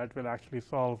clear that that will actually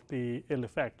solve the ill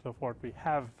effects of what we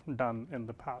have done in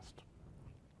the past.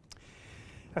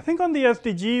 I think on the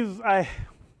SDGs,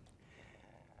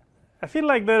 I feel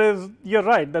like you're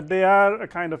right, that they are a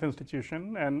kind of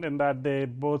institution, and in that they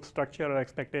both structure our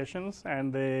expectations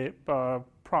and they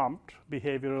prompt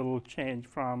behavioral change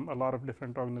from a lot of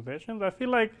different organizations. I feel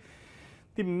like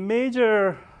the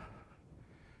major,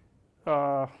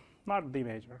 not the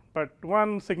major, but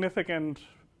one significant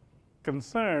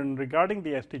concern regarding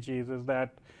the SDGs is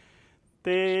that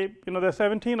there are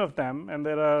 17 of them, and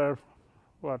there are,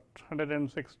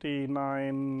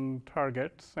 169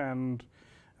 targets, and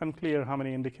unclear how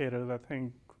many indicators, I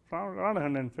think around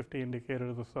 150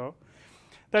 indicators or so,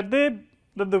 that the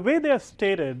way they are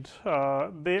stated,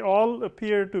 they all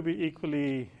appear to be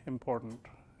equally important.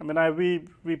 I mean,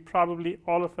 we probably,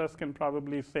 all of us can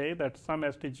probably say that some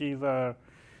SDGs are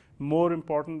more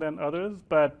important than others,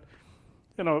 but,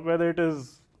 you know, whether it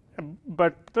is,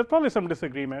 but there's probably some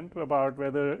disagreement about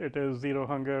whether it is zero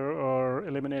hunger or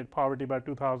eliminate poverty by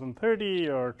 2030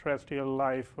 or terrestrial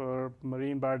life or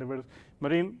marine biodiversity,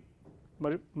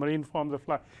 marine forms of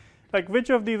life. Like, which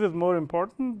of these is more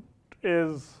important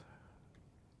is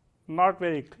not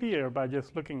very clear by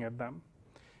just looking at them.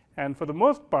 And for the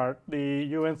most part, the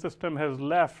UN system has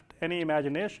left any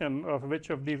imagination of which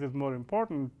of these is more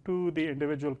important to the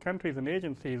individual countries and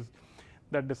agencies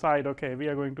that decide, okay, we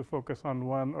are going to focus on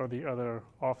one or the other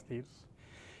of these.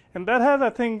 And that has, I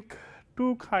think,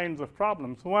 two kinds of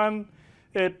problems. One,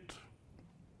 it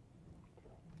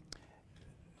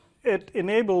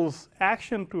enables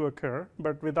action to occur,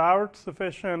 but without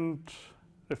sufficient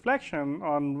reflection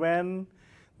on when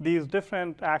these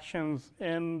different actions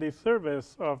in the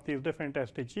service of these different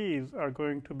SDGs are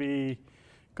going to be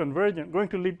convergent, going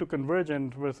to lead to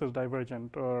convergent versus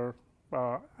divergent, or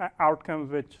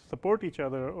outcomes which support each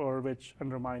other or which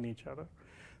undermine each other.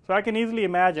 So I can easily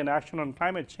imagine action on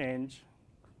climate change,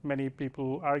 many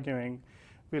people arguing,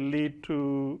 will lead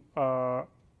to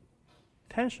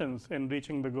tensions in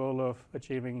reaching the goal of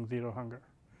achieving zero hunger.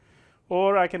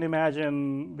 Or I can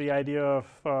imagine the idea of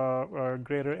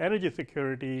greater energy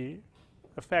security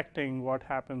affecting what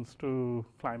happens to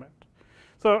climate.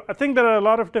 So I think there are a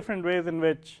lot of different ways in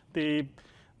which the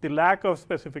lack of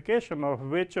specification of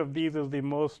which of these are the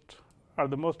most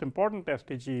important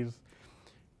SDGs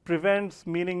prevents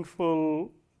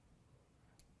meaningful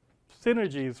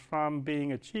synergies from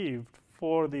being achieved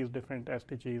for these different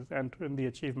SDGs and in the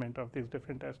achievement of these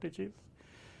different SDGs.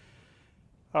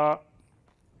 And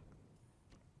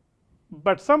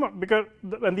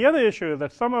the other issue is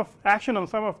that action on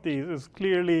some of these is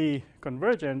clearly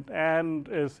convergent and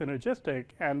is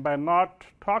synergistic, and by not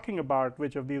talking about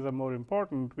which of these are more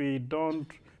important, we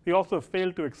also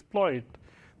fail to exploit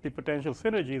the potential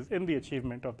synergies in the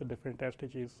achievement of the different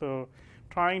SDGs. So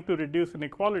trying to reduce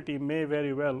inequality may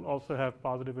very well also have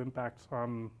positive impacts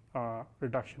on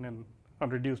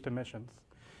reduced emissions.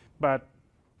 But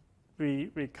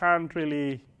we can't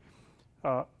really,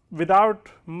 without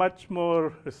much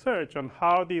more research on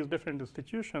how these different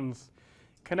institutions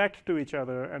connect to each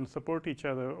other and support each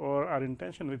other or are in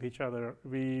tension with each other,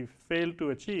 we fail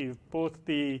to achieve both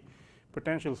the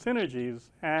potential synergies,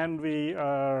 and we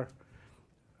are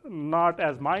not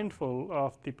as mindful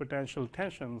of the potential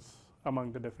tensions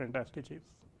among the different SDGs.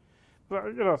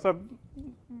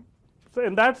 So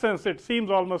in that sense, it seems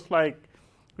almost like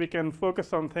we can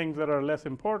focus on things that are less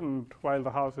important while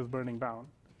the house is burning down.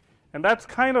 And that's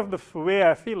kind of the way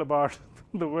I feel about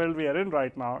the world we are in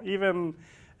right now, even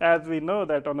as we know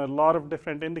that on a lot of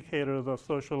different indicators of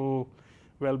social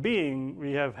well-being,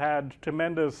 we have had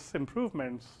tremendous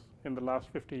improvements in the last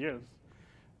 50 years.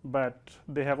 But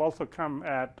they have also come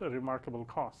at a remarkable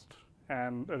cost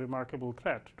and a remarkable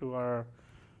threat to our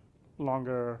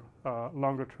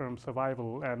longer-term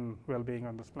survival and well-being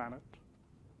on this planet.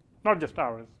 Not just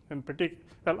ours, in particular.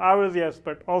 Well, ours, yes,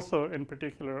 but also in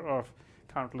particular of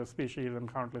countless species and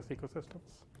countless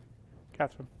ecosystems.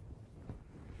 Catherine.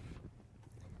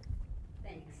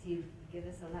 Thanks. You give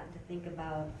us a lot to think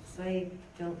about. So I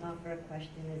don't offer a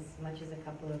question as much as a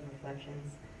couple of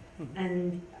reflections. Mm-hmm.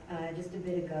 And just a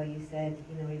bit ago, you said,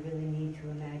 we really need to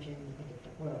imagine a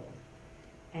different world.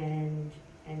 And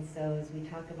so as we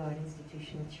talk about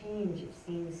institutional change, it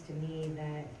seems to me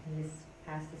that in this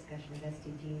past discussion of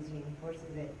SDGs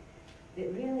reinforces it,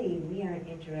 that really we aren't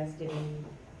interested in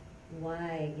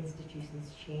why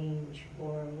institutions change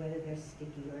or whether they're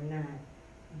sticky or not,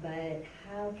 but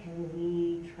how can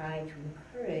we try to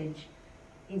encourage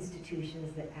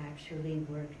institutions that actually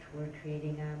work toward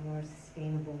creating a more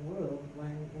sustainable world,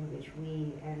 one in which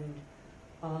we and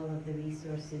all of the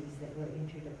resources that we're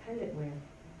interdependent with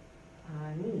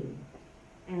need.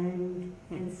 And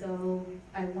so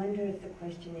I wonder if the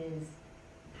question is,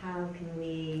 how can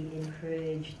we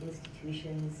encourage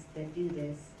institutions that do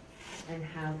this, and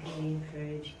how can we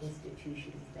encourage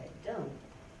institutions that don't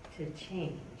to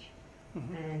change?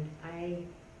 Mm-hmm. And I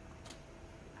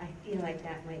feel like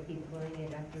that might be blowing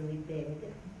it up really big,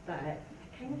 but I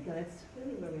kind of feel that's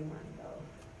really where we want to go.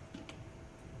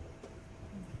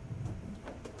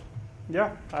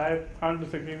 Yeah, I don't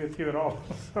disagree with you at all.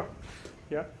 So,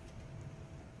 yeah.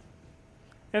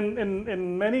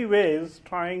 In many ways,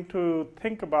 trying to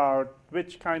think about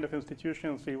which kind of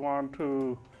institutions we want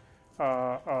to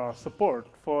support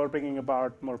for bringing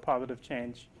about more positive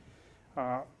change,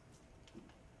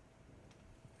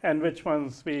 and which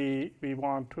ones we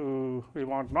want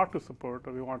not to support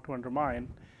or we want to undermine,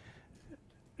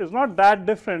 is not that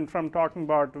different from talking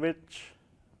about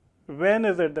when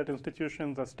is it that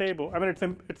institutions are stable. I mean,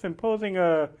 it's imposing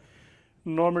a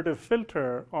normative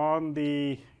filter on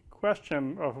the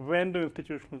question of when do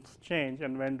institutions change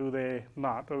and when do they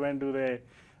not, or when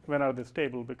are they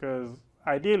stable? Because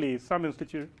ideally,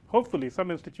 hopefully some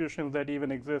institutions that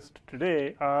even exist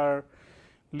today are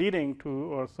leading to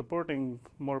or supporting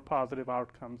more positive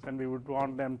outcomes, and we would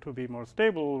want them to be more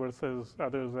stable versus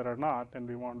others that are not, and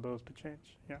we want those to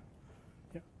change. Yeah.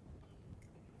 Yeah.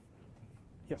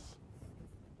 Yes.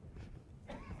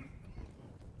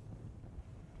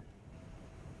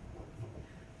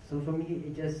 So for me,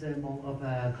 it's just more of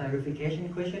a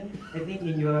clarification question. I think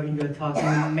in your talk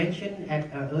you mentioned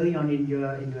early on in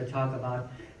your talk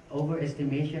about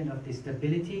overestimation of the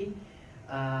stability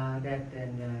of the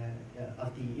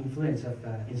influence of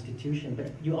institution.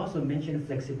 But you also mentioned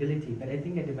flexibility. But I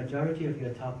think that the majority of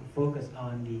your talk focused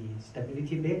on the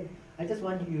stability bit. I just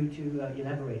want you to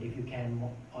elaborate, if you can,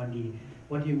 more on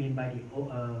what you mean by the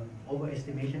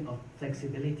overestimation of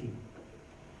flexibility.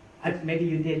 Maybe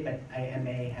you did, but I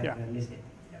may have missed it.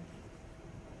 Yeah.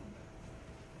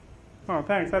 Oh,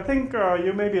 thanks. I think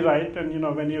you may be right.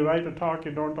 And when you write a talk,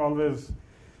 you don't always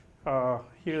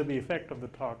hear the effect of the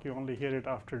talk. You only hear it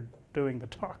after doing the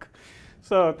talk.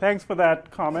 So thanks for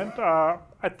that comment.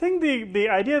 I think the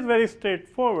idea is very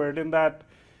straightforward in that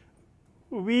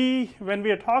when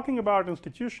we are talking about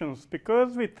institutions,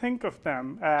 because we think of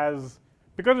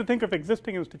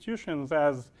existing institutions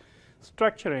as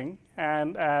structuring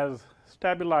and as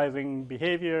stabilizing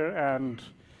behavior and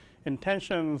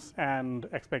intentions and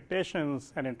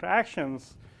expectations and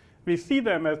interactions, we see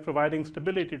them as providing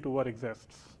stability to what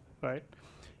exists, right?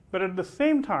 But at the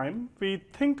same time, we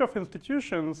think of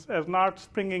institutions as not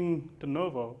springing de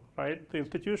novo, right? The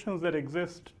institutions that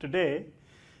exist today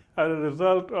are a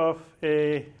result of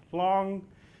a long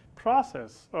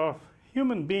process of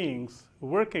human beings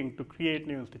working to create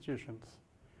new institutions.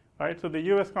 Right? So the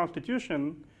US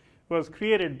Constitution was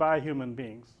created by human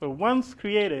beings. So once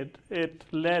created, it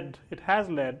has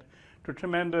led to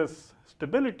tremendous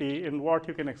stability in what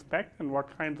you can expect and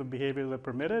what kinds of behaviors are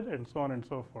permitted and so on and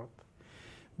so forth.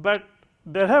 But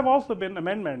there have also been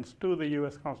amendments to the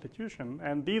US Constitution,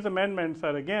 and these amendments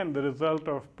are again the result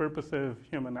of purposive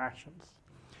human actions.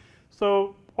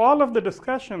 So all of the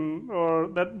discussion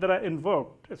that I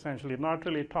invoked, essentially, not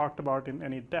really talked about in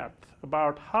any depth,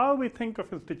 about how we think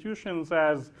of institutions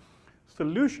as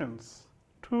solutions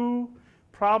to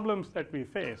problems that we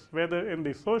face, whether in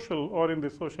the social or in the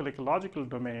social ecological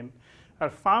domain, are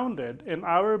founded in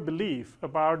our belief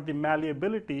about the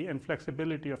malleability and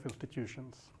flexibility of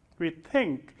institutions. We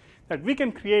think that we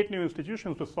can create new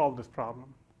institutions to solve this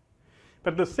problem.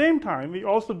 But at the same time, we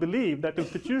also believe that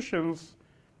institutions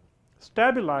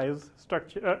stabilize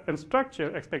and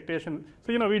structure expectation.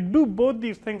 So, we do both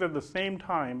these things at the same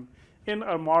time in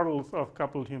our models of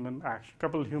coupled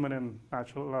natural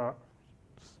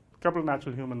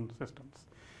human systems.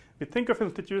 We think of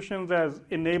institutions as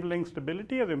enabling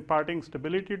stability, as imparting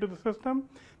stability to the system.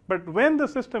 But when the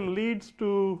system leads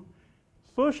to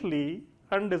socially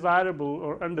undesirable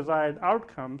or undesired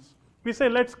outcomes, we say,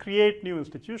 let's create new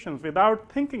institutions without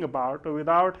thinking about or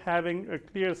without having a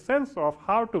clear sense of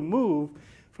how to move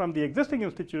from the existing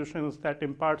institutions that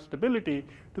impart stability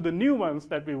to the new ones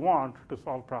that we want to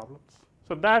solve problems.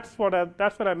 So that's what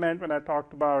I meant when I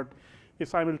talked about we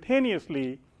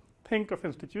simultaneously think of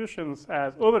institutions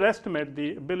as overestimate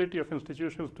the ability of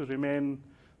institutions to remain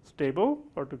stable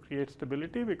or to create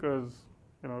stability because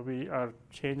we are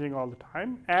changing all the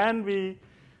time, and we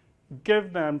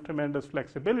give them tremendous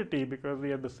flexibility because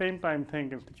we at the same time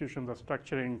think institutions are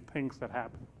structuring things that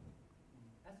happen.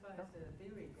 As far as the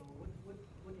theory goes,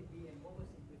 would it be an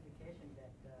oversimplification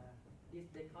that this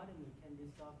dichotomy can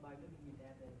be solved by looking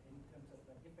at it in terms of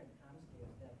different time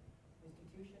scales, that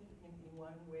institutions in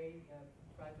one way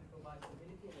try to provide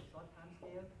stability at a short time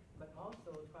scale, but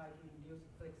also try to induce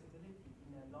flexibility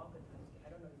in a longer time scale? I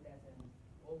don't know if that's an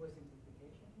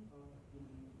oversimplification or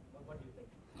what do you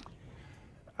think?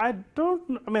 I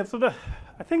don't.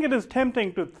 I think it is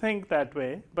tempting to think that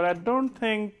way, but I don't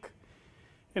think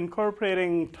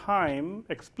incorporating time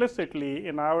explicitly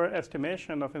in our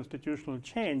estimation of institutional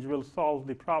change will solve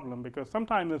the problem, because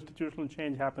sometimes institutional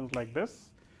change happens like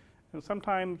this, and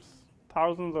sometimes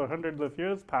thousands or hundreds of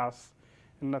years pass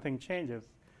and nothing changes.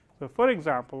 So, for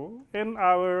example, in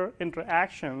our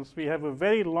interactions, we have a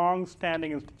very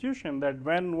long-standing institution that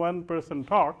when one person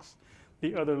talks,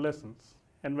 the other listens.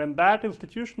 And when that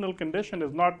institutional condition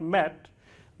is not met,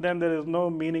 then there is no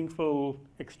meaningful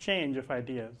exchange of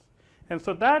ideas. And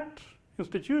so that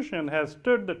institution has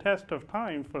stood the test of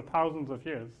time for thousands of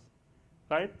years,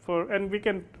 right? And we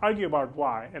can argue about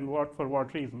why and for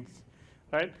what reasons,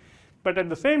 right? But at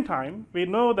the same time, we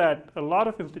know that a lot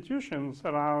of institutions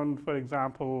around, for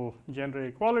example, gender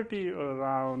equality or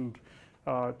around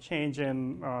change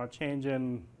in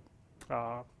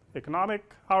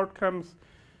economic outcomes,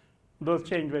 those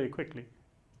change very quickly.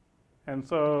 And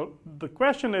so the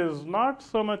question is not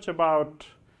so much about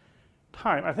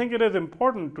time. I think it is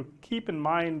important to keep in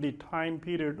mind the time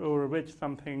period over which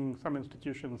some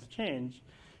institutions change.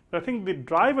 But I think the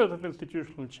drivers of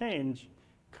institutional change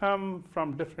come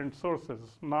from different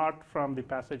sources, not from the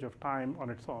passage of time on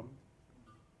its own.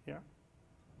 Yeah?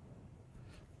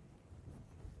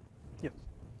 Yes.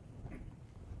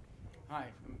 Hi,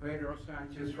 I'm Pedro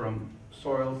Sanchez from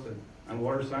Soils and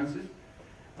Water Sciences.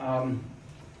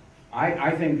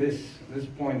 I think this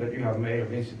point that you have made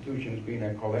of institutions being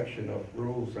a collection of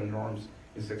rules and norms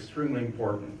is extremely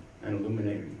important and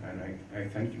illuminating, and I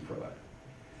thank you for that.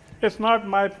 It's not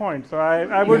my point, so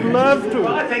I would love to.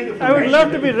 I would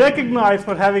love to be recognized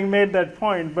for having made that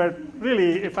point, but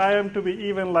really, if I am to be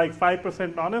even like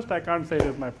 5% honest, I can't say it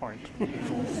is my point.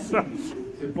 So,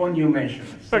 the point you mentioned.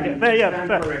 Okay,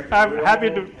 I'm happy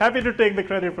to take the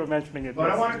credit for mentioning it. But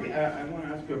I want to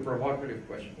ask you a provocative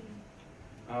question.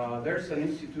 There's an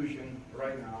institution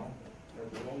right now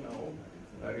that we all know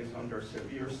that is under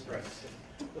severe stress,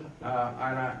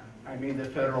 and I mean the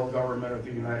federal government of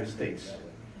the United States.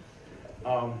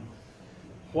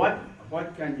 What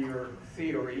can your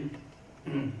theory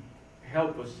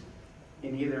help us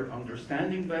in either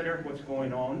understanding better what's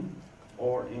going on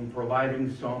or in providing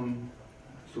some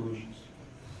solutions?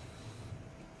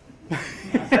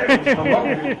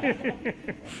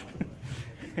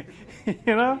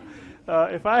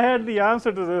 If I had the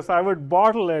answer to this, I would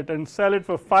bottle it and sell it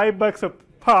for $5 a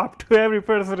pop to every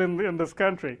person in this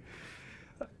country.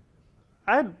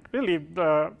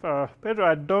 Pedro,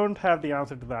 I don't have the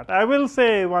answer to that. I will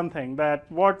say one thing, that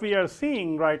what we are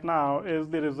seeing right now is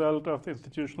the result of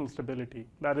institutional stability.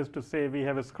 That is to say, we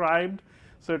have ascribed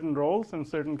certain roles and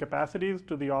certain capacities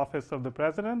to the office of the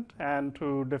president and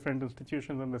to different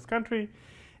institutions in this country.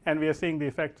 And we are seeing the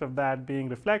effects of that being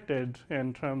reflected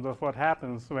in terms of what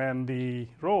happens when the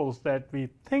roles that we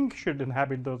think should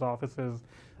inhabit those offices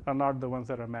are not the ones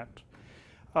that are met.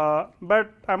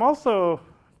 But I'm also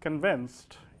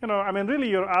convinced, I mean, really,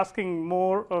 you're asking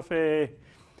more of a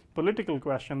political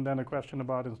question than a question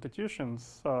about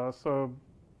institutions. So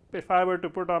if I were to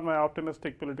put on my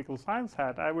optimistic political science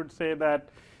hat, I would say that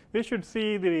we should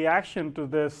see the reaction to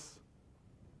this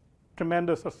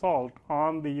tremendous assault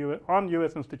on on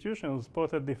U.S. institutions,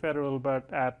 both at the federal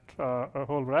but at a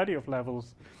whole variety of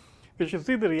levels. We should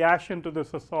see the reaction to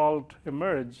this assault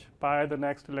emerge by the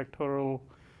next electoral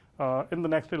in the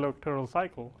next electoral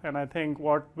cycle. And I think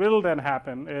what will then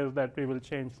happen is that we will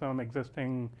change some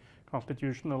existing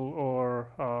constitutional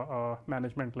or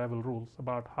management level rules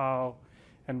about how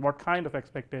and what kind of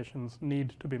expectations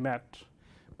need to be met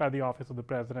by the office of the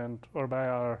president or by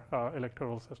our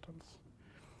electoral systems.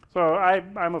 So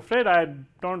I'm afraid I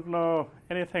don't know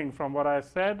anything from what I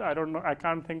said. I don't know. I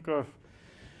can't think of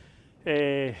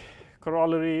a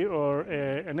corollary or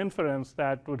an inference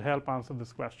that would help answer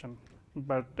this question.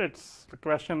 But it's a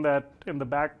question that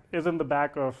is in the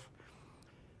back of,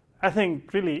 I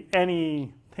think, really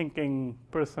any thinking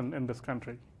person in this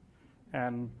country.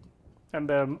 And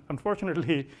then,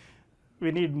 unfortunately,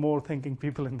 we need more thinking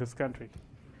people in this country.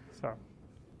 So,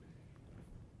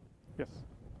 yes.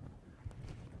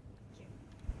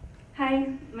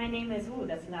 Hi, my name is,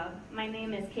 that's loud. My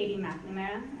name is Katie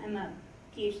McNamara. I'm a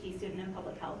PhD student in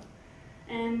public health.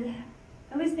 And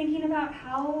I was thinking about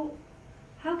how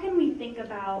can we think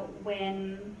about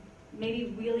when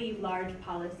maybe really large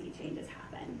policy changes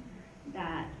happen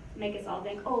that make us all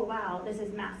think, oh wow, this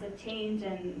is massive change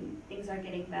and things are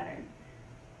getting better.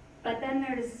 But then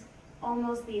there's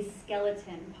almost these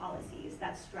skeleton policies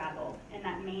that straddle and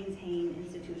that maintain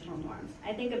institutional norms.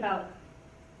 I think about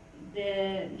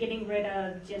the getting rid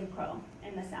of Jim Crow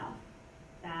in the South.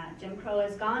 That Jim Crow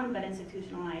is gone, but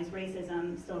institutionalized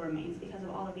racism still remains because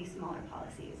of all of these smaller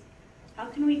policies. How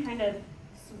can we kind of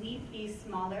sweep these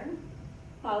smaller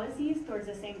policies towards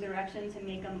the same direction to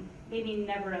make them maybe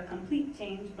never a complete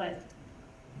change, but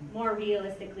more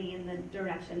realistically in the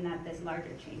direction that this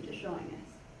larger change is showing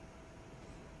us?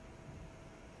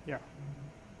 Yeah.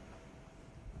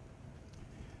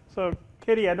 So,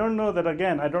 Katie, I don't know that I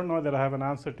have an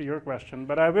answer to your question,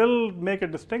 but I will make a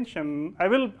distinction. I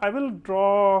will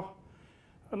draw,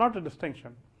 not a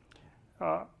distinction.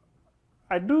 I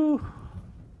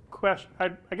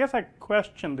guess I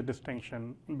question the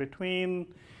distinction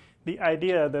between the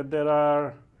idea that there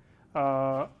are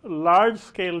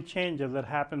large-scale changes that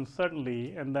happen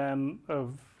suddenly and then a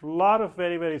lot of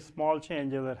very, very small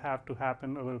changes that have to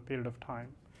happen over a period of time.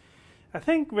 I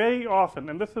think very often,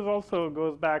 and this is also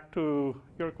goes back to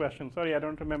your question. Sorry, I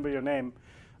don't remember your name.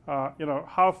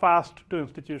 How fast do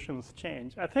institutions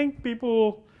change? I think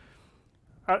people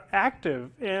are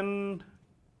active in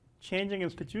changing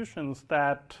institutions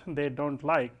that they don't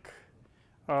like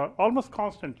almost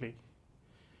constantly.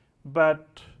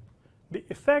 But the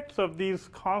effects of these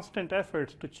constant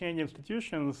efforts to change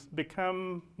institutions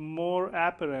become more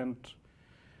apparent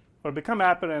or become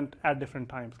apparent at different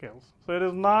time scales. So it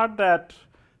is not that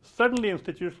suddenly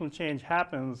institutional change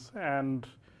happens and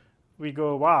we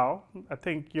go, wow. I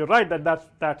think you're right that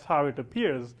that's how it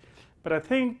appears. But I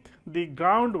think the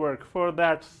groundwork for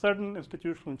that sudden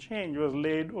institutional change was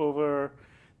laid over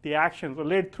the actions, or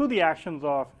laid through the actions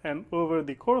of and over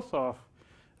the course of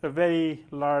a very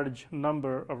large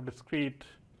number of discrete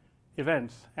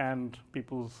events and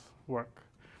people's work.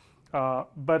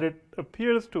 But it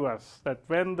appears to us that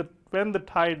when the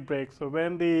tide breaks, or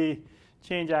when the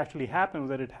change actually happens,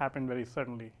 that it happened very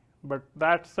suddenly. But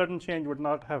that sudden change would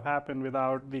not have happened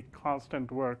without the constant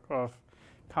work of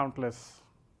countless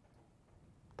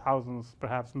thousands,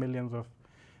 perhaps millions of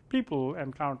people,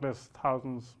 and countless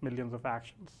thousands, millions of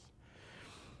actions.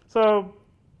 So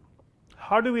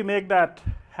how do we make that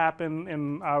happen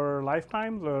in our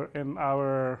lifetimes or in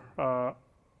our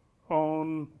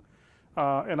own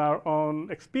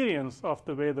experience of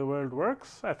the way the world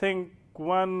works? I think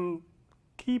one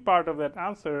key part of that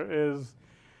answer is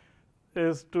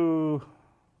to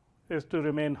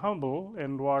remain humble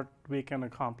in what we can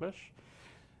accomplish,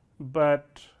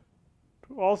 but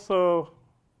to also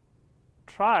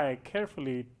try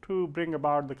carefully to bring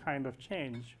about the kind of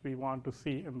change we want to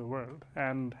see in the world,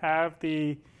 and have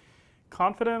the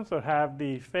confidence or have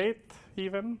the faith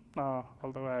even,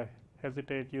 although I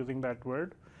hesitate using that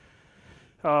word,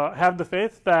 have the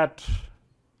faith that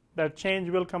change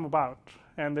will come about,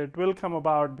 and it will come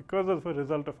about because of a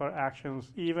result of our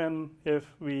actions, even if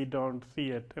we don't see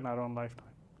it in our own lifetime.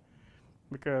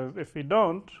 Because if we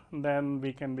don't, then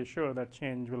we can be sure that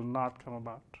change will not come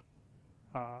about.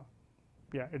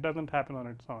 It doesn't happen on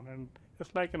its own. And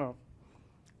it's like,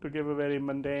 to give a very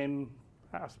mundane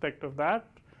aspect of that,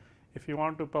 If you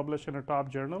want to publish in a top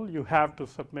journal, you have to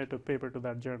submit a paper to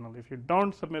that journal. If you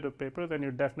don't submit a paper, then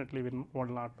you definitely will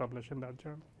not publish in that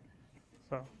journal.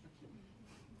 So,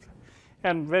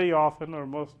 and very often, or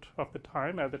most of the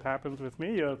time, as it happens with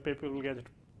me, your paper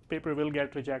will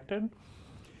get rejected.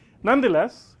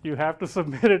 Nonetheless, you have to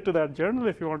submit it to that journal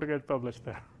if you want to get published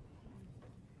there.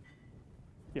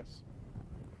 Yes.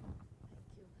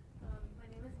 My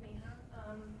name is Neha.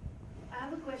 I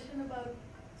have a question about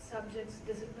subjects,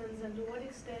 disciplines, and to what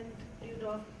extent do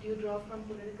you draw from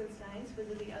political science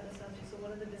vis-a-vis other subjects? So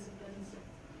what are the disciplines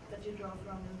that you draw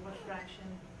from, and what fraction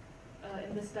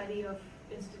in the study of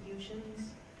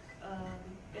institutions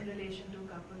in relation to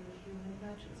coupled human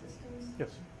natural systems?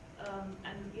 Yes.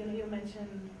 And you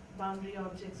mentioned boundary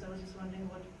objects. I was just wondering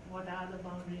what are the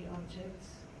boundary objects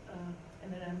in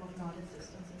the realm of knowledge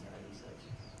systems in your research?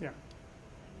 Yeah.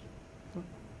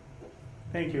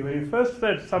 Thank you. When you first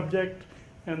said subject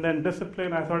and then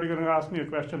discipline, I thought you were going to ask me a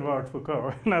question about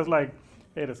Foucault, and I was like,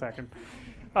 wait a second.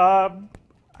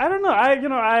 I don't know.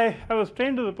 I was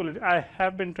trained as I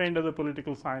have been trained as a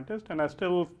political scientist, and I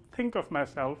still think of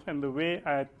myself and the way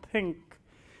I think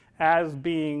as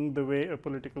being the way a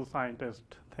political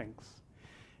scientist thinks.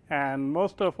 And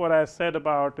most of what I said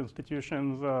about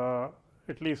institutions,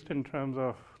 at least in terms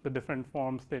of the different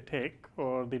forms they take,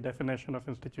 or the definition of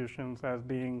institutions as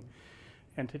being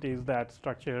entities that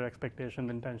structure expectations,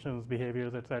 intentions,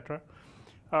 behaviors, etc.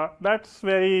 That's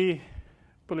very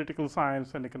political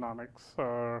science and economics,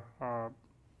 or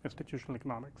institutional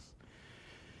economics.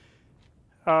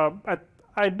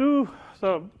 I do,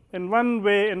 so in one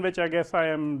way in which I guess I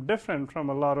am different from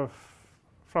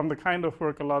the kind of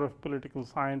work a lot of political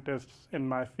scientists in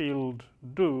my field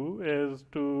do, is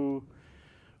to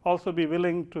also be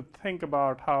willing to think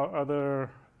about how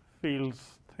other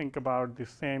fields think about the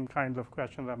same kinds of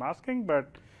questions I'm asking,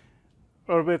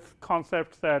 or with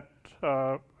concepts that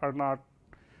are not,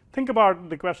 think about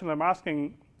the questions I'm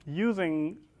asking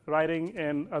using writing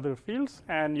in other fields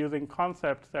and using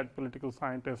concepts that political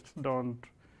scientists don't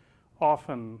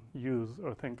often use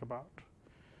or think about.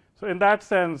 So in that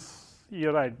sense,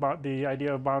 you're right, the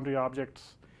idea of boundary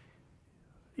objects,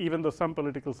 even though some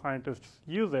political scientists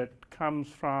use it, comes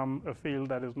from a field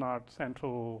that is not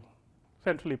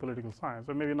centrally political science,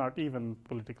 or maybe not even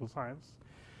political science.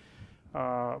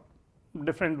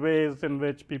 Different ways in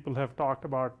which people have talked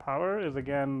about power is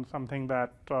again something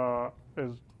that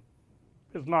is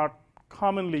not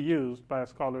commonly used by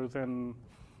scholars in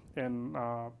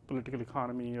political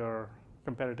economy or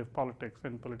comparative politics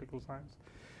in political science.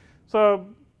 So,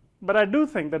 but I do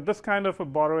think that this kind of a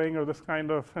borrowing, or this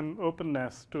kind of an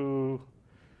openness to,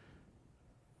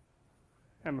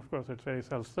 and of course it's very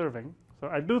self-serving, so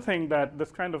I do think that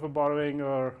this kind of a borrowing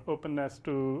or openness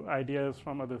to ideas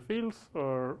from other fields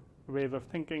or ways of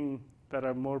thinking that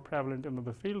are more prevalent in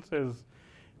other fields is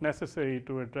necessary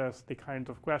to address the kinds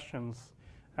of questions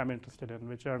I'm interested in,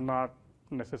 which are not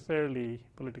necessarily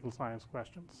political science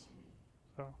questions.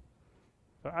 So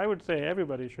I would say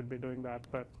everybody should be doing that,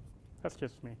 but that's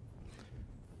just me.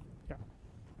 Yeah.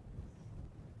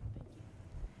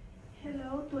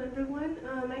 Hello to everyone.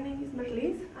 My name is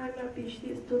Merlis. I'm a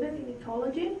PhD student in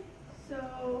ecology.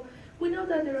 So we know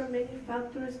that there are many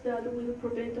factors that will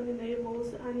prevent or enable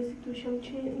an institutional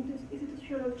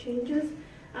changes,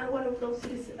 and one of those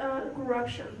is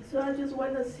corruption. So I just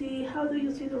want to see, how do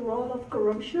you see the role of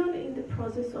corruption in the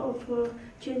process of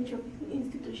change of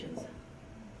institutions?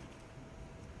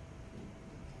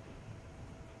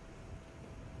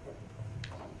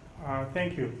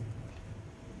 Thank you.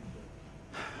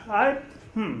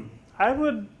 I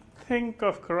would think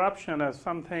of corruption as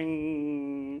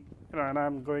something, and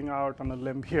I'm going out on a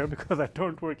limb here because I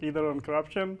don't work either on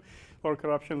corruption or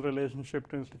corruption's relationship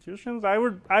to institutions. I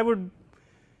would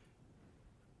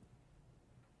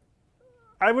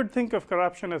think of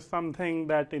corruption as something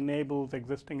that enables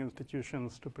existing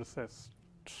institutions to persist,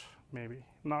 maybe.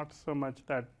 Not so much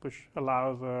that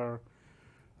allows or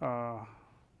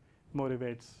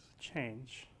motivates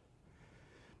change.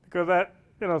 Because that,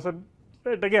 so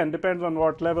it again depends on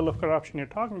what level of corruption you're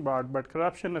talking about, but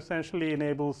corruption essentially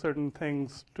enables certain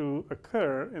things to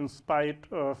occur in spite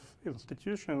of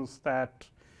institutions that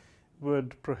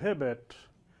would prohibit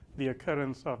the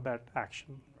occurrence of that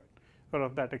action or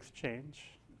of that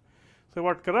exchange. So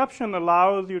what corruption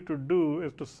allows you to do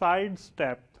is to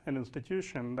sidestep an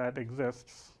institution that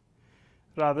exists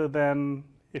rather than,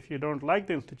 if you don't like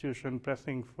the institution,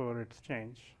 pressing for its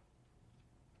change.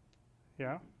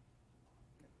 Yeah?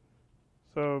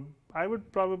 So I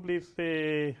would probably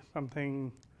say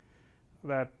something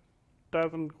that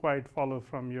doesn't quite follow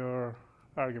from your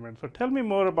argument. So tell me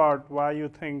more about why you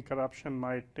think corruption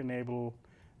might enable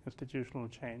institutional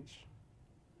change.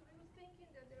 I was thinking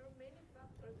that there are many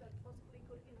factors that possibly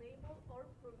could enable or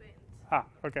prevent.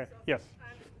 Okay. So Yes.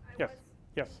 Yes.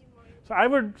 Yes.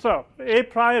 So a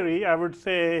priori, I would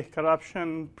say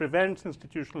corruption prevents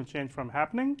institutional change from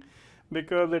happening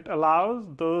because it allows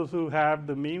those who have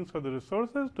the means or the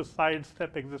resources to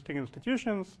sidestep existing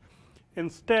institutions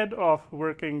instead of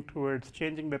working towards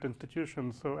changing that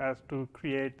institution so as to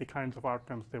create the kinds of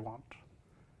outcomes they want.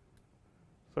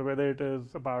 So whether it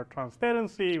is about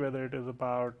transparency, whether it is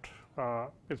about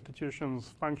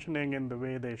institutions functioning in the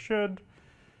way they should,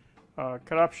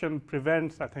 corruption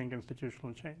prevents, I think,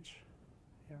 institutional change.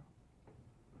 Yeah.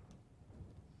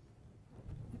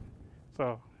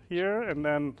 So here and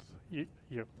then you.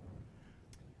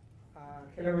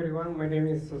 Hello everyone, my name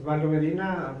is Osvaldo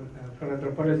Medina. I'm from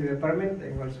Anthropology Department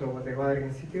and also at the Water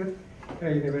Institute at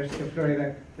the University of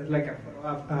Florida. Just like a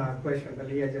follow-up question that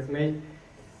Leah just made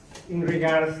in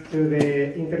regards to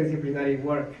the interdisciplinary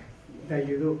work that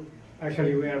you do.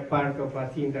 Actually, we are part of a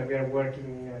team that we are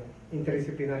working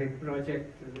interdisciplinary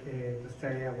project to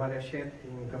study a watershed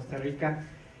in Costa Rica.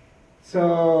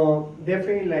 So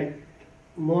definitely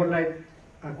more like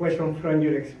a question from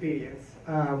your experience.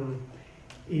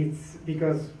 It's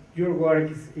because your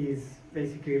work is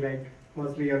basically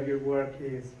mostly of your work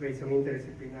is based on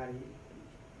interdisciplinary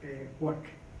work.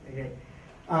 Okay.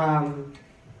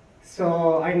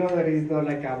 So I know there is not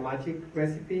like a magic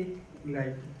recipe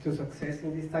to success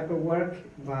in this type of work,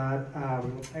 but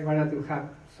I wanted to have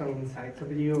some insights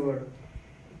of you or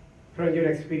from your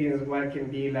experience what can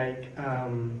be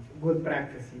good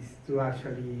practices to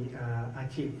actually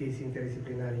achieve this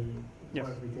interdisciplinary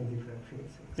work within different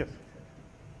fields. Yes.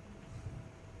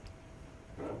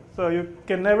 So you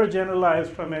can never generalize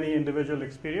from any individual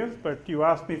experience, but you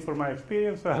asked me for my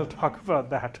experience, so I'll talk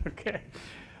about that, okay?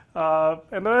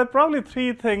 And there are probably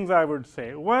three things I would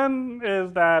say. One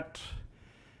is that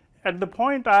at the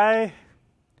point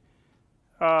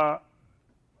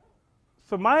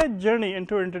so my journey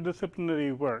into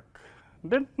interdisciplinary work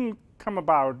didn't come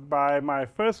about by my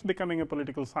first becoming a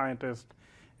political scientist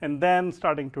and then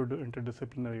starting to do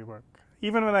interdisciplinary work.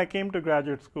 Even when I came to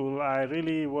graduate school, I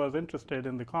really was interested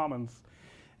in the commons,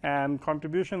 and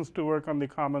contributions to work on the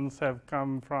commons have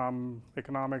come from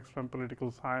economics, from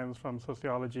political science, from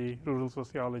sociology, rural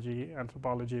sociology,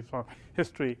 anthropology, from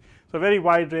history. So a very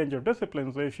wide range of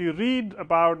disciplines. So if you read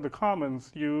about the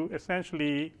commons, you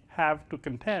essentially have to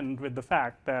contend with the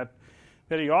fact that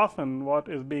very often what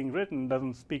is being written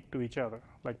doesn't speak to each other.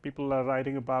 Like people are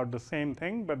writing about the same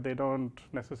thing, but they don't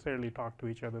necessarily talk to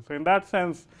each other. So in that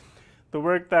sense, the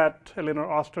work that Elinor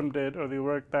Ostrom did, or the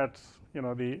work that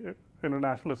the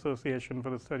International Association for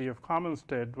the Study of Commons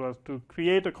did, was to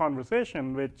create a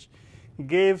conversation which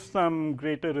gave some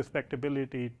greater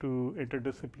respectability to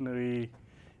interdisciplinary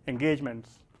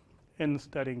engagements in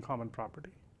studying common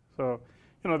property. So,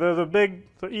 there's a big.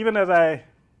 So even as I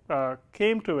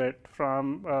came to it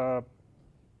from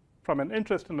an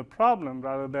interest in the problem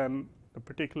rather than a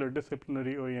particular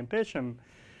disciplinary orientation,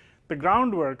 the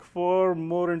groundwork for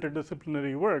more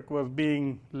interdisciplinary work was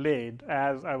being laid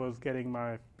as I was getting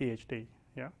my PhD.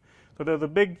 Yeah, so there's a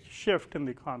big shift in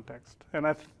the context, and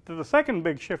there's a second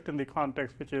big shift in the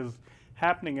context which is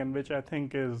happening and which I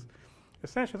think is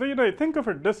essential. So you think of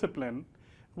a discipline.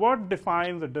 What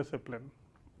defines a discipline?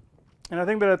 And I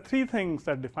think there are three things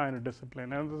that define a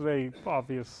discipline, and this is very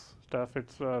obvious stuff.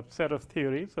 It's a set of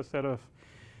theories, a set of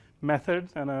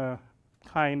methods, and a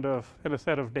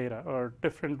set of data, or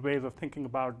different ways of thinking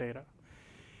about data.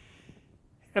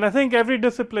 And I think every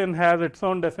discipline has its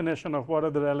own definition of what are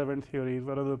the relevant theories,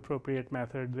 what are the appropriate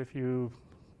methods. If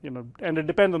and it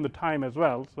depends on the time as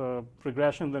well. So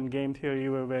regressions and game theory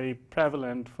were very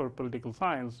prevalent for political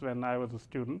science when I was a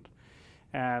student,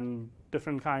 and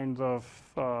different kinds of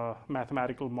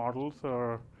mathematical models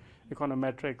or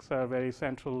econometrics are very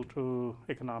central to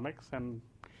economics, and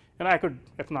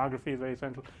ethnography is very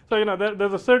central. So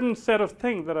there's a certain set of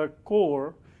things that are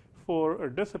core for a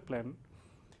discipline,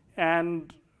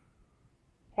 and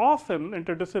often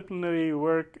interdisciplinary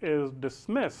work is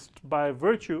dismissed by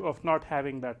virtue of not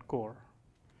having that core.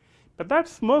 But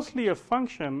that's mostly a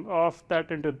function of that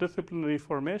interdisciplinary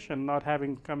formation not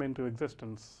having come into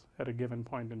existence at a given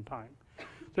point in time.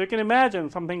 So you can imagine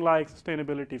something like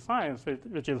sustainability science,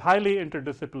 which is highly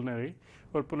interdisciplinary,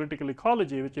 or political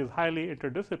ecology, which is highly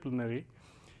interdisciplinary,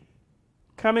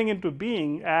 coming into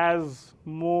being as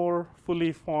more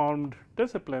fully formed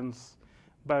disciplines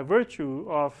by virtue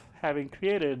of having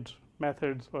created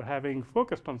methods or having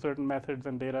focused on certain methods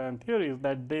and data and theories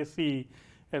that they see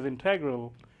as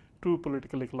integral to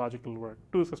political ecological work,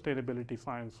 to sustainability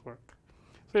science work.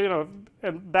 So,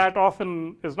 and that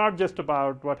often is not just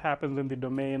about what happens in the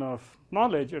domain of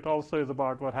knowledge, it also is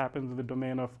about what happens in the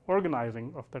domain of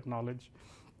organizing of that knowledge.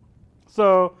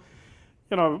 So,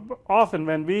 often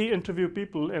when we interview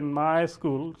people in my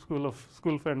School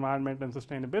for Environment and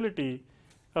Sustainability,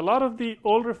 a lot of the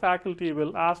older faculty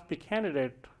will ask the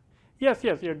candidate, yes,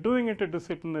 you're doing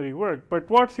interdisciplinary work, but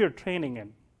what's your training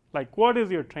in? Like, what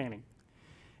is your training?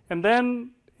 And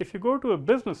then if you go to a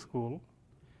business school,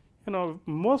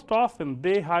 most often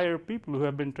they hire people who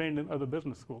have been trained in other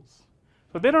business schools.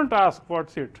 So they don't ask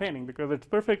what's your training, because it's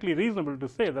perfectly reasonable to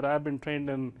say that I've been trained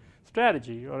in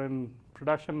strategy or in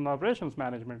production and operations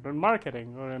management or in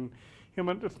marketing or in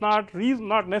human. It's not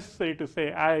necessary to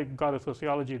say I got a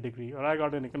sociology degree or I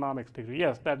got an economics degree.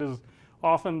 Yes, that is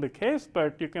often the case,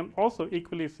 but you can also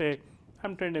equally say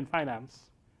I'm trained in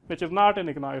finance, which is not in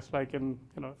economics, like in,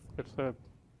 it's a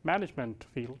management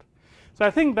field. So I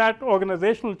think that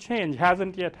organizational change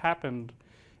hasn't yet happened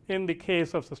in the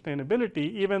case of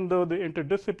sustainability, even though the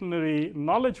interdisciplinary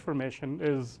knowledge formation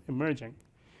is emerging.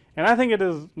 And I think it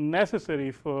is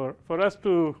necessary for us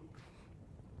to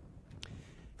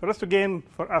gain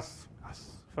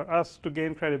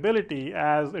credibility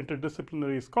as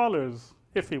interdisciplinary scholars,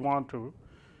 if we want to.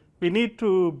 We need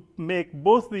to make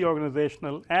both the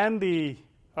organizational and the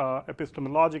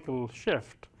epistemological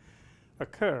shift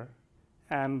occur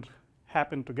and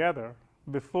happen together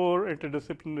before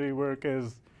interdisciplinary work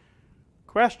is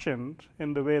questioned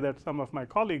in the way that some of my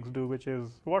colleagues do, which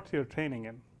is, what's your training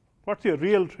in? What's your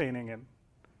real training in?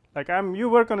 Like, you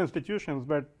work on institutions,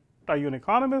 but are you an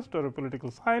economist or a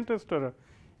political scientist or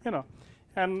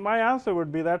And my answer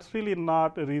would be that's really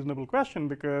not a reasonable question,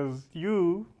 because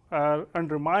you are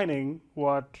undermining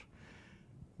what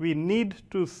we need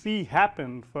to see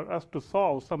happen for us to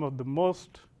solve some of the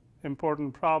most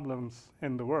important problems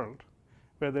in the world,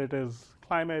 whether it is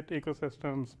climate,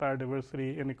 ecosystems,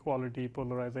 biodiversity, inequality,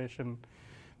 polarization,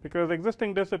 because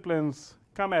existing disciplines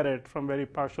come at it from very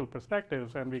partial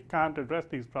perspectives, and we can't address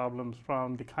these problems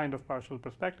from the kind of partial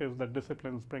perspectives that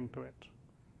disciplines bring to it.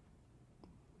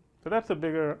 So that's a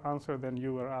bigger answer than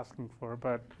you were asking for,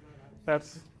 but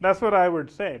that's what I would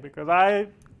say, because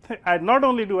not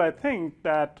only do I think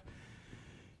that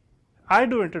I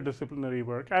do interdisciplinary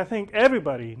work, I think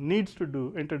everybody needs to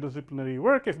do interdisciplinary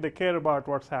work if they care about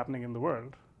what's happening in the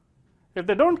world. If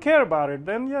they don't care about it,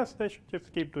 then yes, they should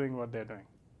just keep doing what they're doing.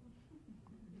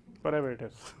 Whatever it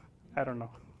is. I don't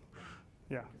know.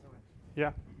 Yeah.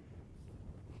 Yeah.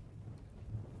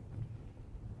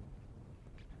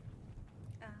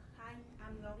 Hi,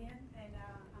 I'm Lorian, and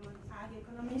I'm an ag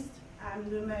economist. I'm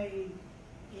doing my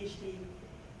PhD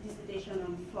dissertation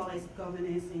on forest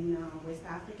governance in West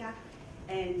Africa.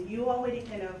 And you already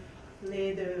kind of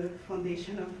laid the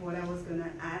foundation of what I was going to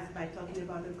ask by talking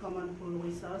about the common pool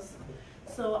resource.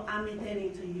 So I'm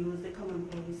intending to use the common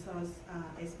pool resource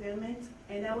experiment.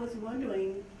 And I was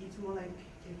wondering, it's more like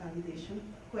a validation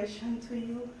question to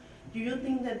you. Do you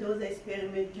think that those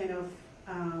experiments kind of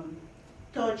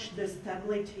touch the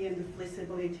stability and the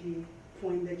flexibility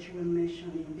point that you were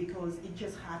mentioning? Because it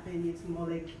just happened, it's more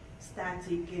like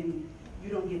static and you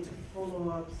don't get to follow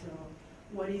up. So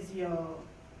what do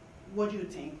you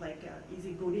think? Like, is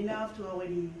it good enough to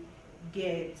already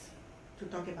get to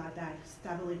talk about that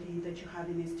stability that you have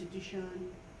in institution?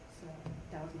 So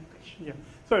that was my question. Yeah.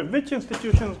 So which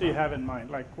institutions do you have in mind?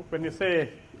 Like, when you say,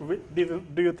 do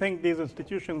you think these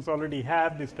institutions already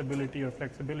have the stability or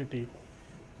flexibility?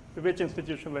 Which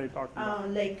institution are you talking about?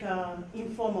 Like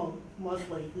informal,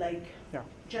 mostly. Like,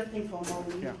 just informal,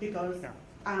 because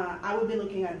I will be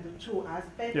looking at the two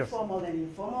aspects, formal and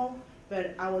informal.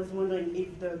 But I was wondering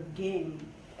if the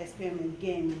experiment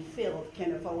game field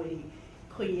kind of already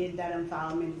create that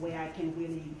environment where I can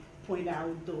really point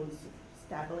out those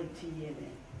stability and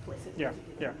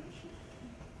flexibility.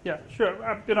 Yeah, sure.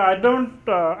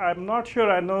 I'm not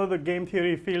sure I know the game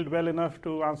theory field well enough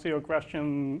to answer your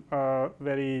question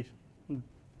very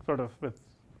sort of with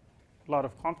a lot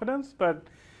of confidence. But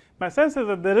my sense is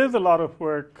that there is a lot of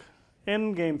work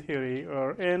in game theory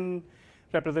or in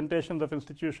representations of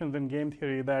institutions in game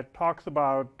theory that talks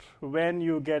about when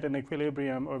you get an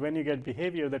equilibrium or when you get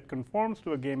behavior that conforms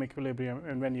to a game equilibrium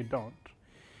and when you don't.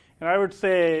 And I would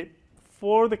say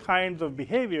for the kinds of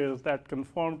behaviors that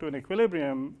conform to an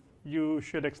equilibrium, you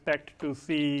should expect to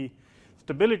see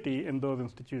stability in those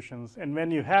institutions. And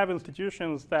when you have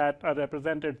institutions that are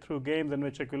represented through games in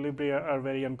which equilibria are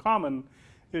very uncommon,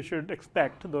 you should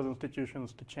expect those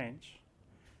institutions to change.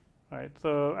 Right.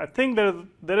 So I think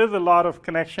there is a lot of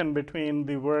connection between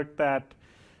the work that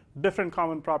different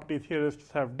common property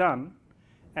theorists have done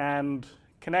and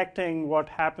connecting what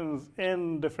happens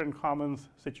in different commons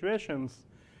situations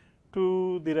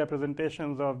to the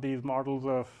representations of these models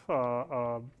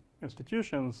of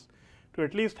institutions to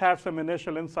at least have some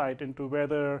initial insight into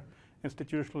whether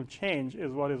institutional change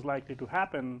is what is likely to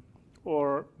happen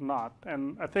or not.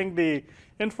 And I think the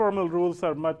informal rules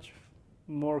are much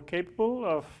more capable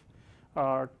of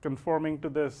conforming to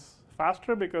this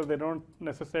faster because they don't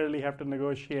necessarily have to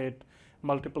negotiate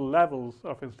multiple levels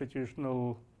of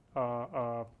institutional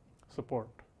support.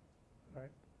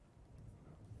 Right?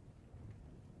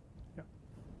 Yeah.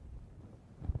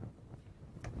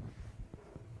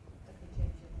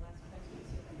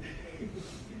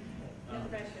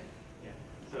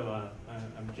 So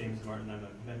I'm James Martin. I'm a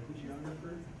medical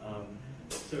geographer.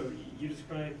 So you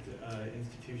described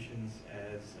institutions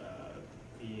as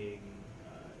being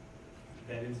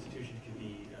that institutions could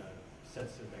be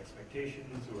sets of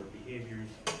expectations or behaviors.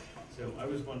 So I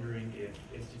was wondering if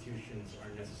institutions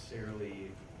are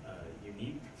necessarily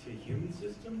unique to human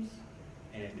systems,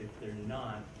 and if they're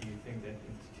not, do you think that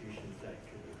institutions that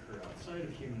could occur outside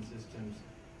of human systems,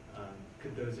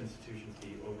 could those institutions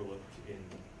be overlooked in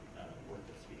work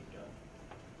that's being done?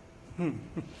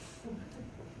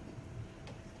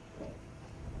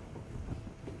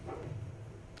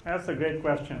 That's a great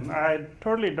question. I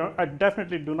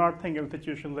definitely do not think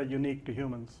institutions are unique to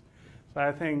humans. So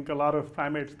I think a lot of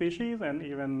primate species and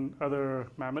even other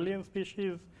mammalian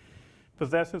species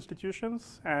possess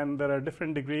institutions, and there are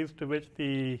different degrees to which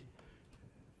the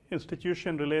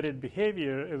institution-related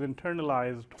behavior is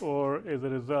internalized or is a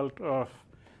result of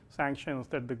sanctions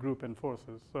that the group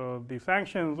enforces. So the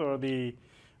sanctions or the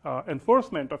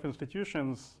enforcement of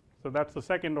institutions, so that's the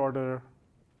second order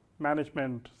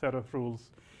management set of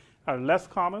rules, are less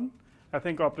common. I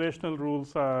think operational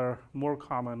rules are more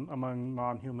common among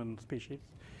non-human species.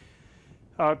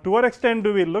 To what extent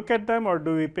do we look at them or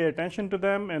do we pay attention to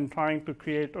them in trying to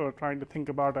create or trying to think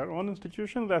about our own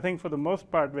institutions? I think for the most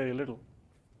part, very little.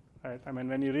 Right? I mean,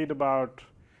 when you read about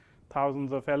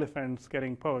thousands of elephants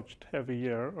getting poached every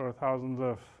year or thousands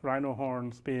of rhino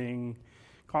horns being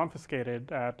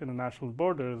confiscated at international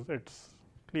borders, it's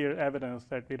clear evidence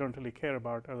that we don't really care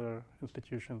about other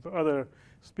institutions or other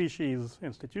species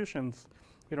institutions.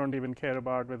 We don't even care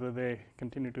about whether they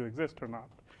continue to exist or not.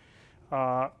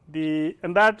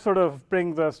 And that sort of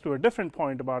brings us to a different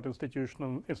point about institutions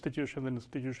and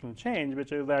institutional change,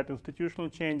 which is that institutional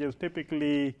change is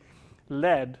typically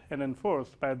led and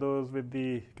enforced by those with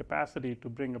the capacity to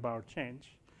bring about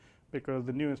change, because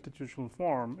the new institutional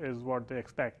form is what they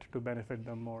expect to benefit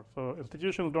them more. So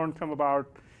institutions don't come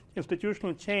about,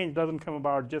 institutional change doesn't come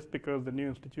about just because the new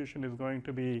institution is going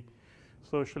to be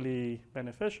socially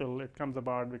beneficial. It comes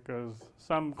about because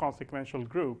some consequential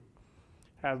group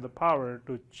has the power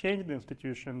to change the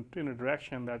institution in a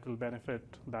direction that will benefit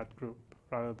that group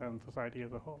rather than society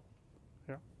as a whole.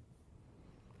 Yeah.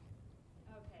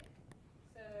 Okay.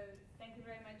 So thank you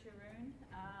very much, Arun.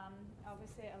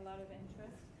 Obviously a lot of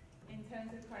interest. In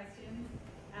terms of questions,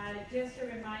 just a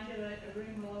reminder that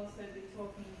Arun will also be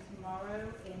talking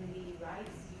tomorrow in the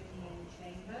Reitz Union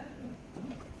Chamber,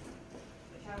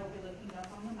 which I will be looking up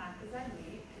on the map as I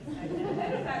leave. And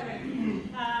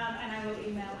I will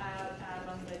email out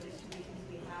on the distributions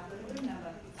we have with a room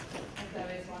number, if there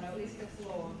is one, or at least a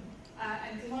floor.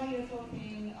 And tomorrow you're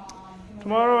talking on...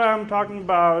 Tomorrow I'm talking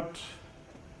about,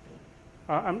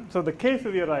 so the case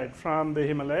is, you're right, from the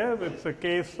Himalayas.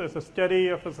 It's a study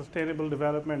of a sustainable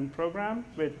development program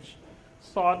which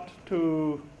sought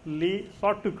to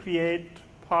create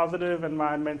positive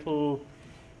environmental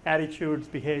attitudes,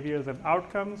 behaviors, and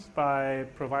outcomes by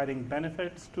providing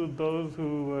benefits to those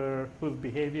whose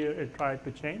behavior it tried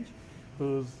to change,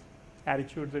 whose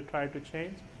attitudes it tried to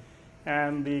change.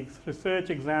 And the research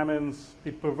examines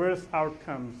the perverse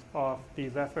outcomes of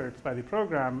these efforts by the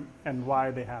program and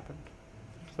why they happened.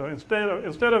 So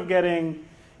instead of getting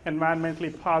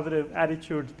environmentally positive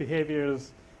attitudes,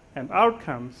 behaviors, and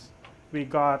outcomes, we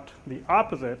got the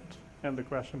opposite, and the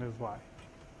question is why.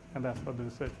 And that's what the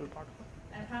research will talk about.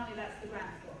 And apparently that's the grant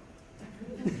for.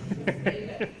 There you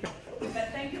go.